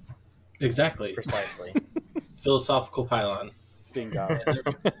exist. Exactly. Precisely. Philosophical pylon. Bingo.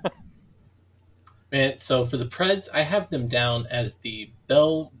 Man, so for the Preds, I have them down as the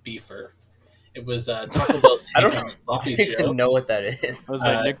Bell Beefer. It was Taco Bell's take on Sloppy Joe. I don't even know what that is. That was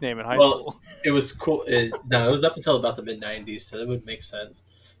my nickname in high school. It was cool. It was up until about the mid-'90s, so it would make sense,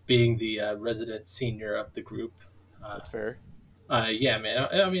 being the resident senior of the group. That's fair. Yeah, man.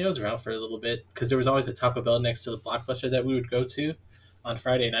 I mean, it was around for a little bit because there was always a Taco Bell next to the Blockbuster that we would go to on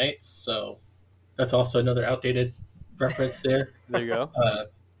Friday nights. So that's also another outdated reference there. There you go.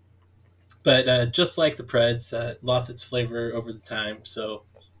 But just like the Preds, lost its flavor over the time. So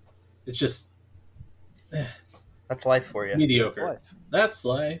it's just that's life for you. Mediocre. That's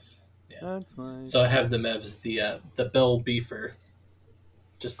life. Yeah. That's life. So I have them as the Bell Beefer.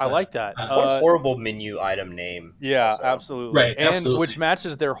 I like that. What a horrible menu item name. Yeah, also. Absolutely. Right, and absolutely. Which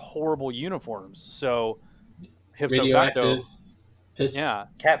matches their horrible uniforms. So, radioactive piss. Yeah.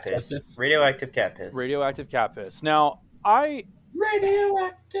 Cat piss. Radioactive cat piss. Radioactive cat piss. Now,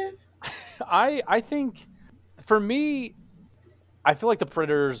 radioactive. I think, for me, I feel like the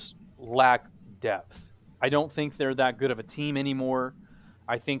Predators lack depth. I don't think they're that good of a team anymore.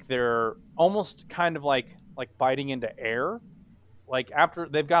 I think they're almost kind of like biting into air. Like after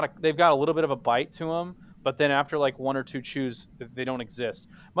they've got a little bit of a bite to them, but then after like one or two chews, they don't exist.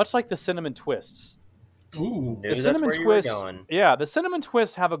 Much like the cinnamon twists. Ooh, the cinnamon twists. Yeah, the cinnamon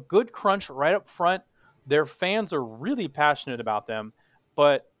twists have a good crunch right up front. Their fans are really passionate about them,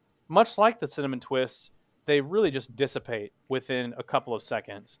 but much like the cinnamon twists, they really just dissipate within a couple of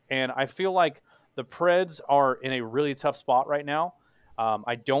seconds. And I feel like the Preds are in a really tough spot right now.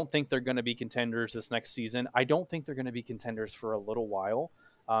 I don't think they're going to be contenders this next season. I don't think they're going to be contenders for a little while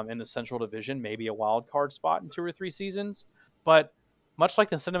in the Central Division, maybe a wild card spot in 2 or 3 seasons. But much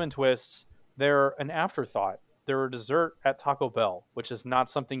like the Cinnamon Twists, they're an afterthought. They're a dessert at Taco Bell, which is not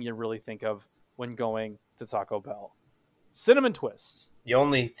something you really think of when going to Taco Bell. Cinnamon Twists. You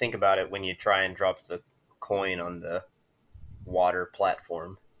only think about it when you try and drop the coin on the water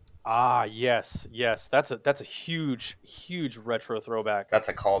platform. Ah, yes. That's a huge retro throwback. That's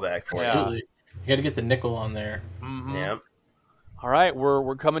a callback for absolutely. You got to get the nickel on there. Mm-hmm. Yeah. All right,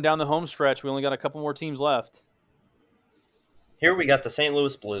 we're coming down the home stretch. We only got a couple more teams left. Here we got the St.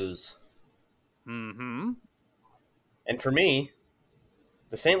 Louis Blues. Mm-hmm. And for me,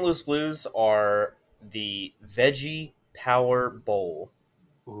 the St. Louis Blues are the Veggie Power Bowl.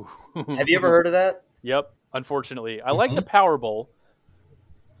 Ooh. Have you ever heard of that? Yep. Unfortunately, I like the Power Bowl,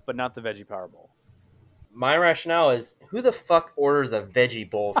 but not the Veggie Power Bowl. My rationale is, who the fuck orders a veggie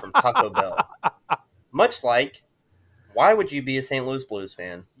bowl from Taco Bell? Much like, why would you be a St. Louis Blues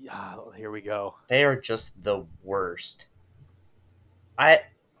fan? Yeah, here we go. They are just the worst. I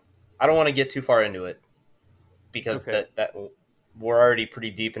don't want to get too far into it because that we're already pretty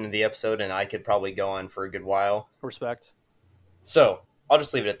deep into the episode, and I could probably go on for a good while. Respect. So I'll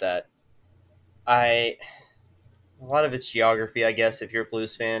just leave it at that. A lot of it's geography, I guess, if you're a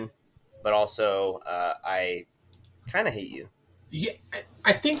Blues fan, but also I kind of hate you. Yeah,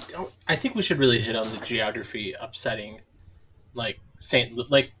 I think we should really hit on the geography upsetting, like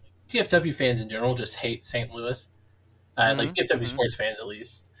DFW fans in general just hate St. Louis. like DFW mhm. sports fans at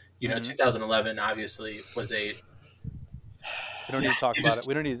least. 2011 obviously was a. We don't need to talk about it.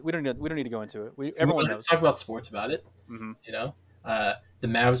 We don't need to go into it. We Everyone wanted to knows. talk about sports about it. Hmm. The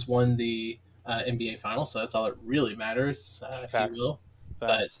Mavs won the NBA Finals, so that's all that really matters, if you Facts. will.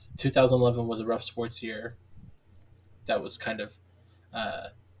 Facts. But 2011 was a rough sports year. That was kind of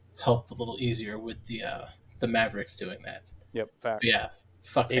helped a little easier with the Mavericks doing that. Yep. Facts. But yeah,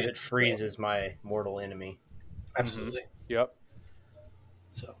 fuck David Freeze is my mortal enemy. Absolutely. Yep.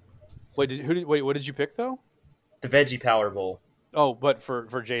 So What did you pick though? The Veggie Power Bowl. Oh, but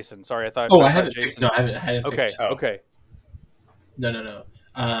for Jason. Sorry, I thought. I thought haven't Jason. picked, no, I hadn't picked Okay. it. Oh. Okay. No.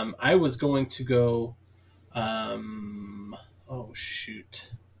 I was going to go. Oh shoot,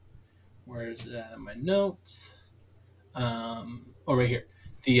 where is it at in my notes? Right here,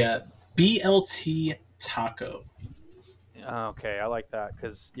 the BLT taco. Okay, I like that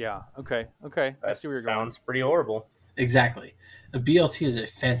because Okay. I That see where you're sounds pretty horrible. Exactly, a BLT is a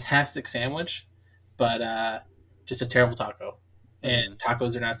fantastic sandwich, but just a terrible taco. And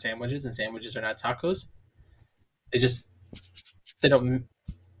tacos are not sandwiches, and sandwiches are not tacos. They just they don't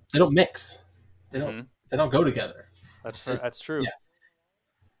mix. They don't go together. That's true.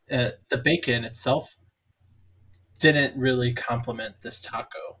 Yeah. The bacon itself didn't really complement this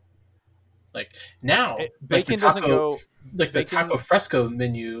taco. Like now, Bacon doesn't go. like the bacon- taco fresco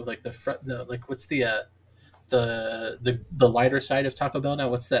menu, like what's the lighter side of Taco Bell now?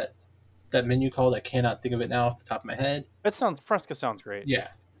 What's that menu called? I cannot think of it now off the top of my head. Fresca sounds great. Yeah,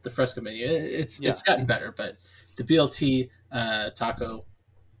 the fresco menu. It's gotten better, but the BLT taco,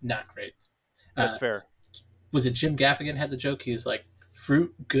 not great. That's fair. Was it Jim Gaffigan had the joke? He was like,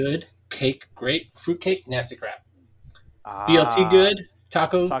 fruit good, cake great, fruit cake nasty crap. BLT good,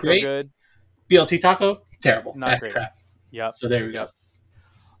 taco great, good. BLT taco terrible, Not nasty great. crap. Yep. So there we go.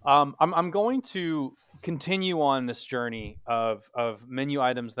 I'm going to continue on this journey of menu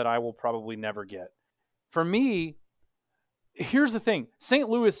items that I will probably never get. For me, here's the thing: St.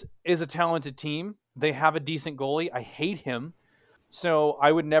 Louis is a talented team. They have a decent goalie. I hate him. So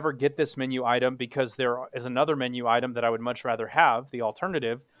I would never get this menu item because there is another menu item that I would much rather have, the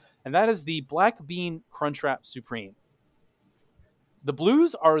alternative, and that is the Black Bean Crunchwrap Supreme. The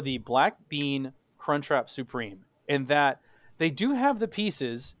Blues are the Black Bean Crunchwrap Supreme in that they do have the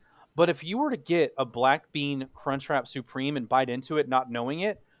pieces, but if you were to get a Black Bean Crunchwrap Supreme and bite into it not knowing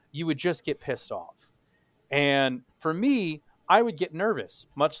it, you would just get pissed off. And for me, I would get nervous,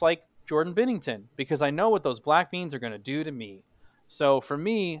 much like Jordan Bennington, because I know what those black beans are going to do to me. So for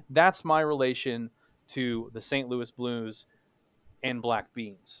me, that's my relation to the St. Louis Blues and black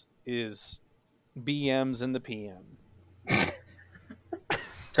beans is BMs and the PM.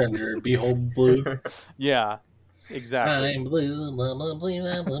 Turns your behold blue. Yeah, exactly. I'm blue, blah, blah, blue,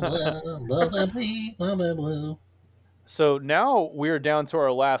 blah, blah, blah, blah, blah, blah, blah, blue. So now we're down to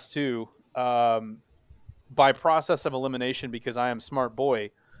our last two. By process of elimination, because I am smart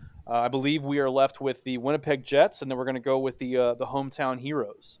boy, I believe we are left with the Winnipeg Jets, and then we're going to go with the hometown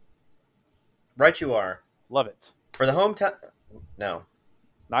heroes. Right, you are. Love it. For the hometown, no,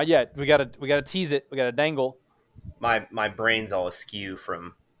 Not yet. We gotta tease it. We gotta dangle. my brain's all askew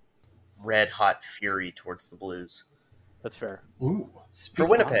from red hot fury towards the Blues. That's fair. Ooh, For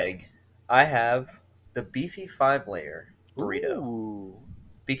Winnipeg, I have the beefy 5-layer burrito Ooh.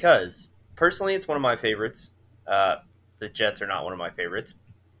 because personally, it's one of my favorites. The Jets are not one of my favorites,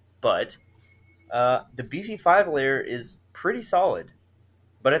 but the beefy 5-layer is pretty solid.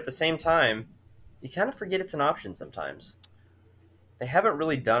 But at the same time, you kind of forget it's an option sometimes. They haven't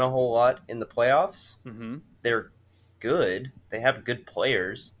really done a whole lot in the playoffs. Mm-hmm. They're good. They have good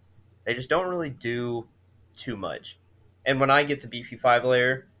players. They just don't really do too much. And when I get the beefy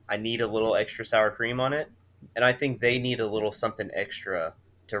 5-layer, I need a little extra sour cream on it. And I think they need a little something extra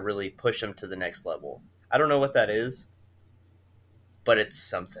to really push them to the next level. I don't know what that is, but it's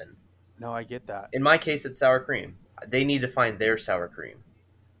something. No, I get that. In my case, it's sour cream. They need to find their sour cream.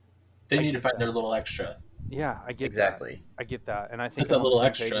 They I need to get find that. their little extra. Yeah, I get Exactly. that. I get that, and I Put think that I'm on little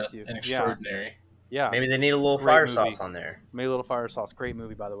the same page extra with you. and extraordinary. Yeah. Maybe they need a little Great fire movie. sauce on there. Maybe a little fire sauce. Great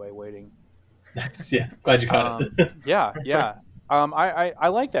movie, by the way. Waiting. Yeah, glad you caught it. Yeah. I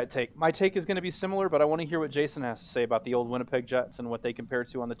like that take. My take is going to be similar, but I want to hear what Jason has to say about the old Winnipeg Jets and what they compare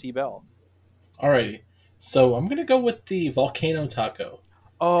to on the T-Bell. Alrighty, so I'm gonna go with the volcano taco.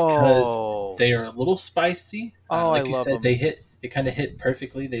 Oh, They are a little spicy. Oh, like I you love said, them. they kind of hit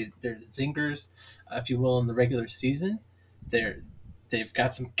perfectly. They're zingers, if you will, in the regular season. They've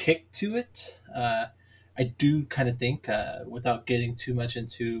got some kick to it. I do kind of think, without getting too much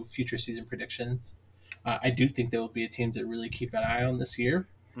into future season predictions, I do think there will be a team to really keep an eye on this year.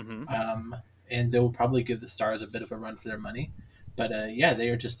 mm-hmm. and they will probably give the Stars a bit of a run for their money. But yeah, they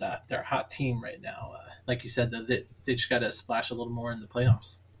are just they're a hot team right now. Like you said, they just got to splash a little more in the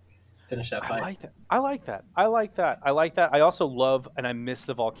playoffs, finish that I fight. like that. I like that. I like that. I like that. I also love and I miss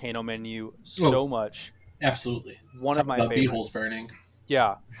the volcano menu so much. Absolutely, One talk of my about favorites. beeholes burning.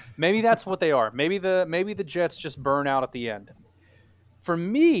 Yeah, maybe that's what they are. Maybe the Jets just burn out at the end. For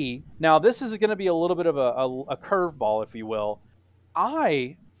me, now this is going to be a little bit of a curveball, if you will.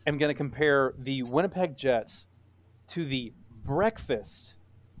 I am going to compare the Winnipeg Jets to the breakfast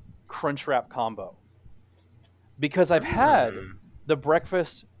Crunchwrap combo because I've had the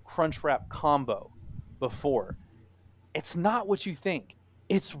breakfast Crunchwrap combo before. It's not what you think.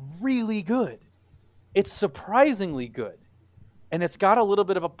 It's really good. It's surprisingly good. And it's got a little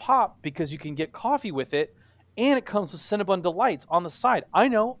bit of a pop because you can get coffee with it, and it comes with Cinnabon Delights on the side. I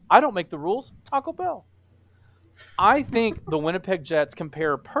know, I don't make the rules. Taco Bell. I think the Winnipeg Jets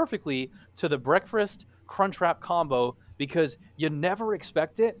compare perfectly to the breakfast Crunchwrap combo because you never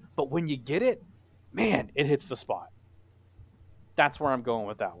expect it, but when you get it, man, it hits the spot. That's where I'm going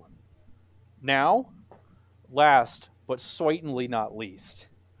with that one. Now, last but certainly not least,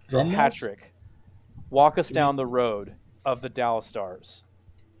 Drum Patrick, walk us down the road of the Dallas Stars.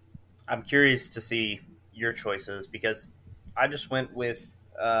 I'm curious to see your choices because I just went with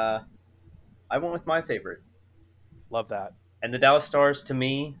my favorite. Love that. And the Dallas Stars to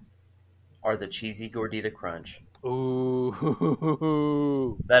me are the cheesy gordita crunch. Ooh.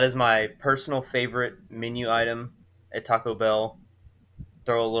 That is my personal favorite menu item at Taco Bell.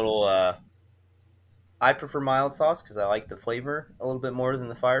 Throw a little I prefer mild sauce because I like the flavor a little bit more than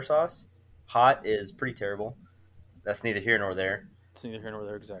the fire sauce. Hot is pretty terrible. That's neither here nor there. It's neither here nor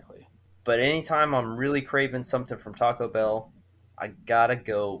there exactly. But anytime I'm really craving something from Taco Bell, I gotta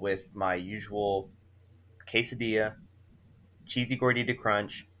go with my usual quesadilla, cheesy gordita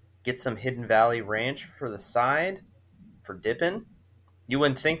crunch, get some Hidden Valley ranch for the side for dipping. You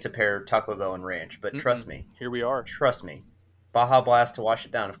wouldn't think to pair Taco Bell and ranch, but trust me. Here we are. Trust me. Baja Blast to wash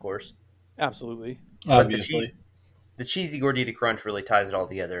it down, of course. Absolutely. Obviously. The cheesy gordita crunch really ties it all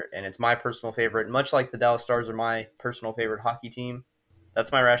together, and it's my personal favorite. Much like the Dallas Stars are my personal favorite hockey team,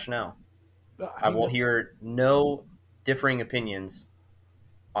 that's my rationale. I will hear no differing opinions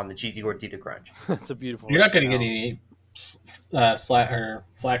on the cheesy gordita crunch. That's a beautiful. You're not going to get any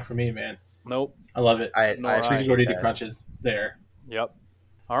flack from me, man. Nope. I love it. Cheesy gordita that. crunch is there. Yep.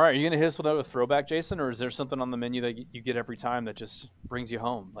 All right, are you going to hit us with a throwback, Jason, or is there something on the menu that you get every time that just brings you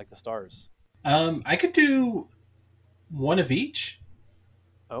home, like the Stars? I could do one of each.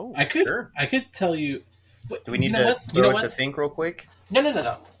 Oh, I could. Sure. I could tell you. Do we need to throw it to think real quick?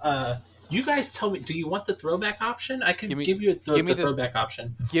 No. You guys tell me. Do you want the throwback option? I can give you the throwback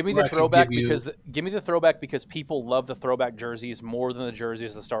option. Give me the throwback give me the throwback because people love the throwback jerseys more than the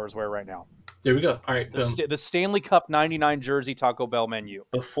jerseys the Stars wear right now. There we go. All right. The Stanley Cup '99 jersey Taco Bell menu.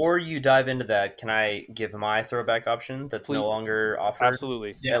 Before you dive into that, can I give my throwback option that's no longer offered?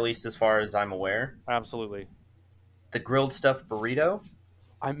 Absolutely. Yeah. At least as far as I'm aware. Absolutely. The grilled stuffed burrito.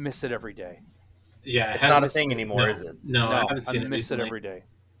 I miss it every day. Yeah, it's not a thing anymore, is it? No, I haven't seen it. I miss recently. it every day.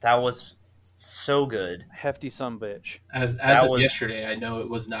 That was so good. Hefty sumbitch. As of yesterday, I know it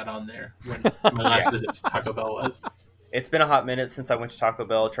was not on there when my last visit to Taco Bell was. It's been a hot minute since I went to Taco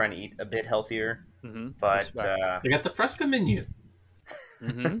Bell trying to eat a bit healthier. Mm-hmm. But they got the Fresca menu.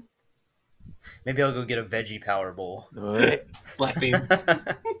 Mm-hmm. Maybe I'll go get a veggie power bowl. Black bean.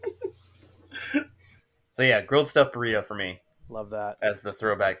 So yeah, grilled stuffed burrito for me. Love that. As the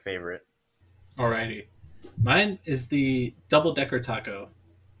throwback favorite. Alrighty. Mine is the double decker taco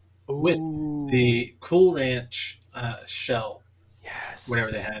with the Cool Ranch shell. Yes.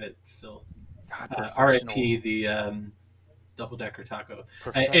 Whenever they had it still. God, R.I.P. the double decker taco.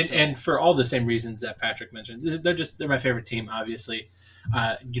 And for all the same reasons that Patrick mentioned. They're my favorite team, obviously.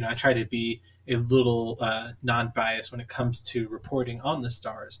 I try to be a little non-biased when it comes to reporting on the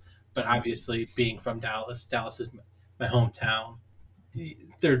Stars. But obviously, being from Dallas is my hometown.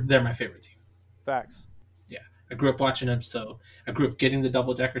 They're my favorite team. Facts. Yeah, I grew up watching them, so I grew up getting the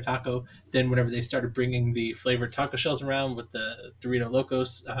double decker taco. Then, whenever they started bringing the flavored taco shells around with the Dorito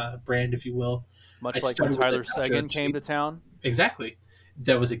Locos brand, if you will, much like when Tyler Seguin came to town. Exactly,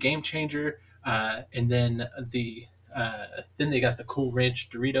 that was a game changer. And then then they got the Cool Ranch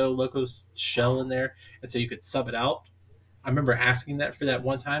Dorito Locos shell in there, and so you could sub it out. I remember asking that for that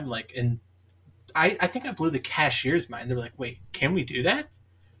one time, and I think I blew the cashier's mind. They were like, "Wait, can we do that?"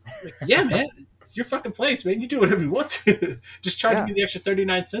 Like, yeah, man, it's your fucking place, man. You do whatever you want to. Just charge me the extra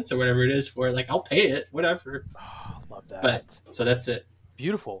 39 cents or whatever it is for it. I'll pay it, whatever. Oh, love that. But so that's it.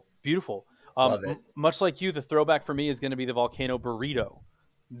 Beautiful. Love it. Much like you, the throwback for me is going to be the volcano burrito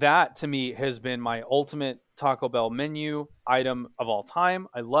that to me has been my ultimate Taco Bell menu item of all time.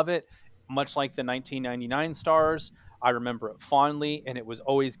 I love it. Much like the 1999 stars, I remember it fondly, and it was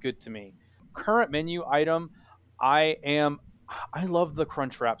always good to me. Current menu item, I am. I love the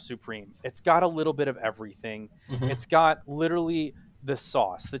Crunchwrap Supreme. It's got a little bit of everything. Mm-hmm. It's got literally the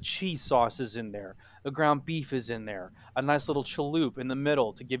sauce, the cheese sauce is in there, the ground beef is in there, a nice little chalup in the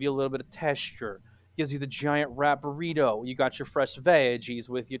middle to give you a little bit of texture. Gives you the giant wrap burrito. You got your fresh veggies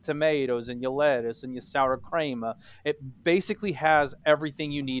with your tomatoes and your lettuce and your sour cream. It basically has everything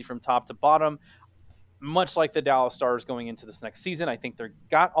you need from top to bottom, much like the Dallas Stars going into this next season. I think they've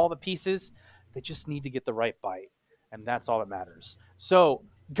got all the pieces. They just need to get the right bite, and that's all that matters. So,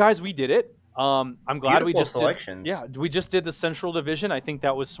 guys, we did it. I'm glad we Beautiful just selections. we just did the Central Division. I think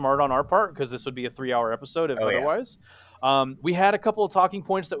that was smart on our part because this would be a 3-hour episode if Oh, yeah. otherwise. We had a couple of talking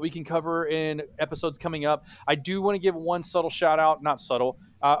points that we can cover in episodes coming up. I do want to give one subtle shout out, not subtle,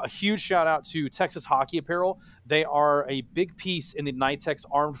 a huge shout out to Texas Hockey Apparel. They are a big piece in the NYTEX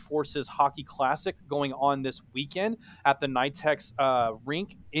Armed Forces Hockey Classic going on this weekend at the NYTEX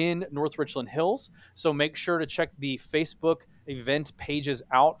rink in North Richland Hills. So make sure to check the Facebook event pages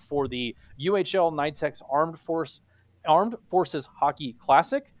out for the UHL NYTEX Armed Forces Hockey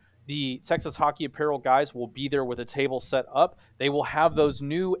Classic. The Texas Hockey Apparel guys will be there with a table set up. They will have those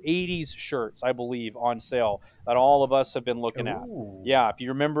new 80s shirts, I believe, on sale that all of us have been looking at. Ooh. Yeah, if you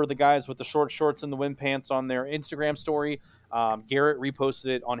remember the guys with the short shorts and the wind pants on their Instagram story, Garrett reposted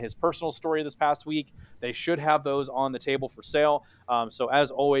it on his personal story this past week. They should have those on the table for sale. So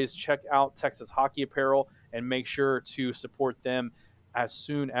as always, check out Texas Hockey Apparel and make sure to support them as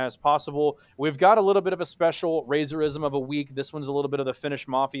soon as possible. We've got a little bit of a special Razorism of a week. This one's a little bit of the Finnish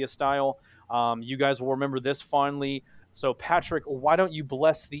Mafia style. You guys will remember this fondly. So, Patrick, why don't you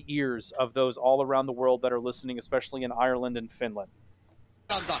bless the ears of those all around the world that are listening, especially in Ireland and Finland?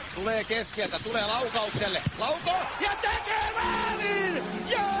 Tulee keskeltä, tulee laukaukselle. Lauko ja tekee maalin!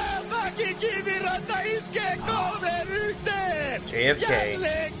 Joel Mäki Kiviranta iskee 3-1! JFK.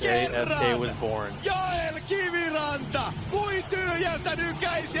 Jälleen kerran! JFK was born. Joel Kiviranta! Kuin tyhjästä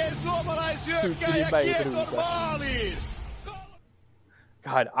nykäisee suomalaishyökkääjä kiekon maaliin!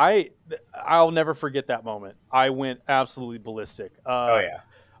 God, I'll never forget that moment. I went absolutely ballistic. Oh, yeah.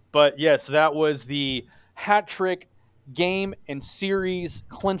 But yes, that was the hat trick game and series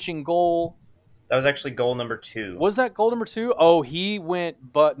clinching goal. That was actually goal number 2. Was that goal number 2? Oh, he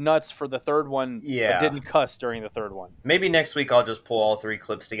went butt nuts for the third one. Yeah. But didn't cuss during the third one. Maybe next week I'll just pull all 3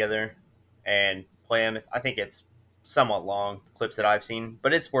 clips together and play them. I think it's somewhat long, the clips that I've seen,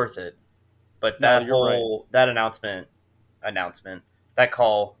 but it's worth it. But that that announcement, that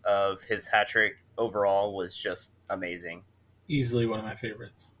call of his hat trick overall was just amazing. Easily one of my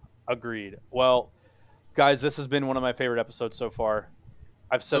favorites. Agreed. Well, guys, this has been one of my favorite episodes so far.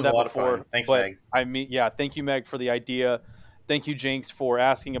 I've said was that a lot of before. fun. Thanks, but Meg. I mean, yeah, thank you, Meg, for the idea. Thank you, Jinx, for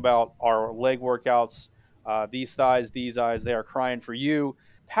asking about our leg workouts. These thighs, these eyes, they are crying for you.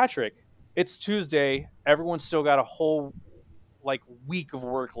 Patrick, it's Tuesday. Everyone's still got a whole week of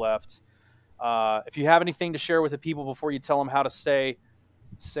work left. If you have anything to share with the people before you tell them how to stay,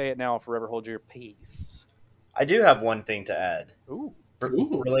 say it now. Forever hold your peace. I do have one thing to add. Ooh.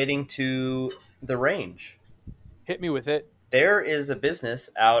 Relating to the range. Hit me with it. There is a business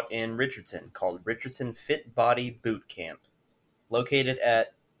out in Richardson called Richardson Fit Body Boot Camp, located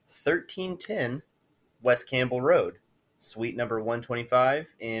at 1310 West Campbell Road, suite number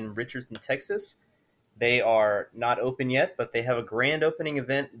 125 in Richardson, Texas. They are not open yet, but they have a grand opening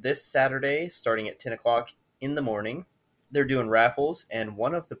event this Saturday starting at 10 o'clock in the morning. They're doing raffles, and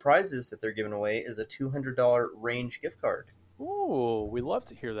one of the prizes that they're giving away is a $200 range gift card. Ooh, we love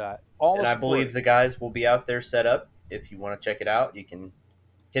to hear that. And I believe the guys will be out there set up. If you want to check it out, you can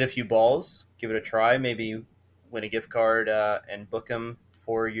hit a few balls, give it a try, maybe win a gift card and book them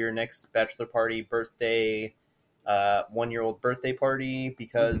for your next bachelor party, birthday, 1-year-old birthday party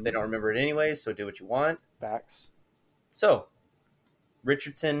because they don't remember it anyway, so do what you want. Facts. So,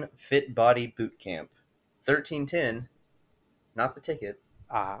 Richardson Fit Body Boot Camp, 1310, not the ticket,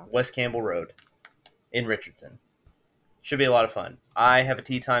 West Campbell Road in Richardson. Should be a lot of fun. I have a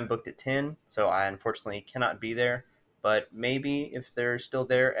tea time booked at 10, so I unfortunately cannot be there. But maybe if they're still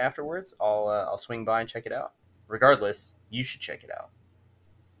there afterwards, I'll swing by and check it out. Regardless, you should check it out.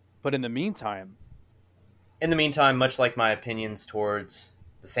 But in the meantime, much like my opinions towards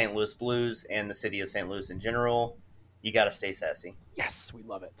the St. Louis Blues and the city of St. Louis in general, you got to stay sassy. Yes, we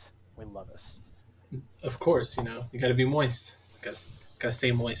love it. We love this. Of course, you got to be moist. Got to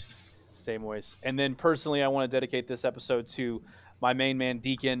stay moist. Stay moist. And then personally, I want to dedicate this episode to my main man,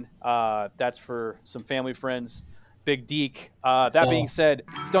 Deacon. That's for some family friends. Big Deke. That being said,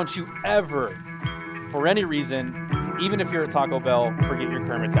 don't you ever, for any reason, even if you're at Taco Bell, forget your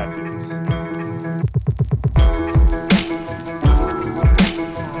Kermit tattoos.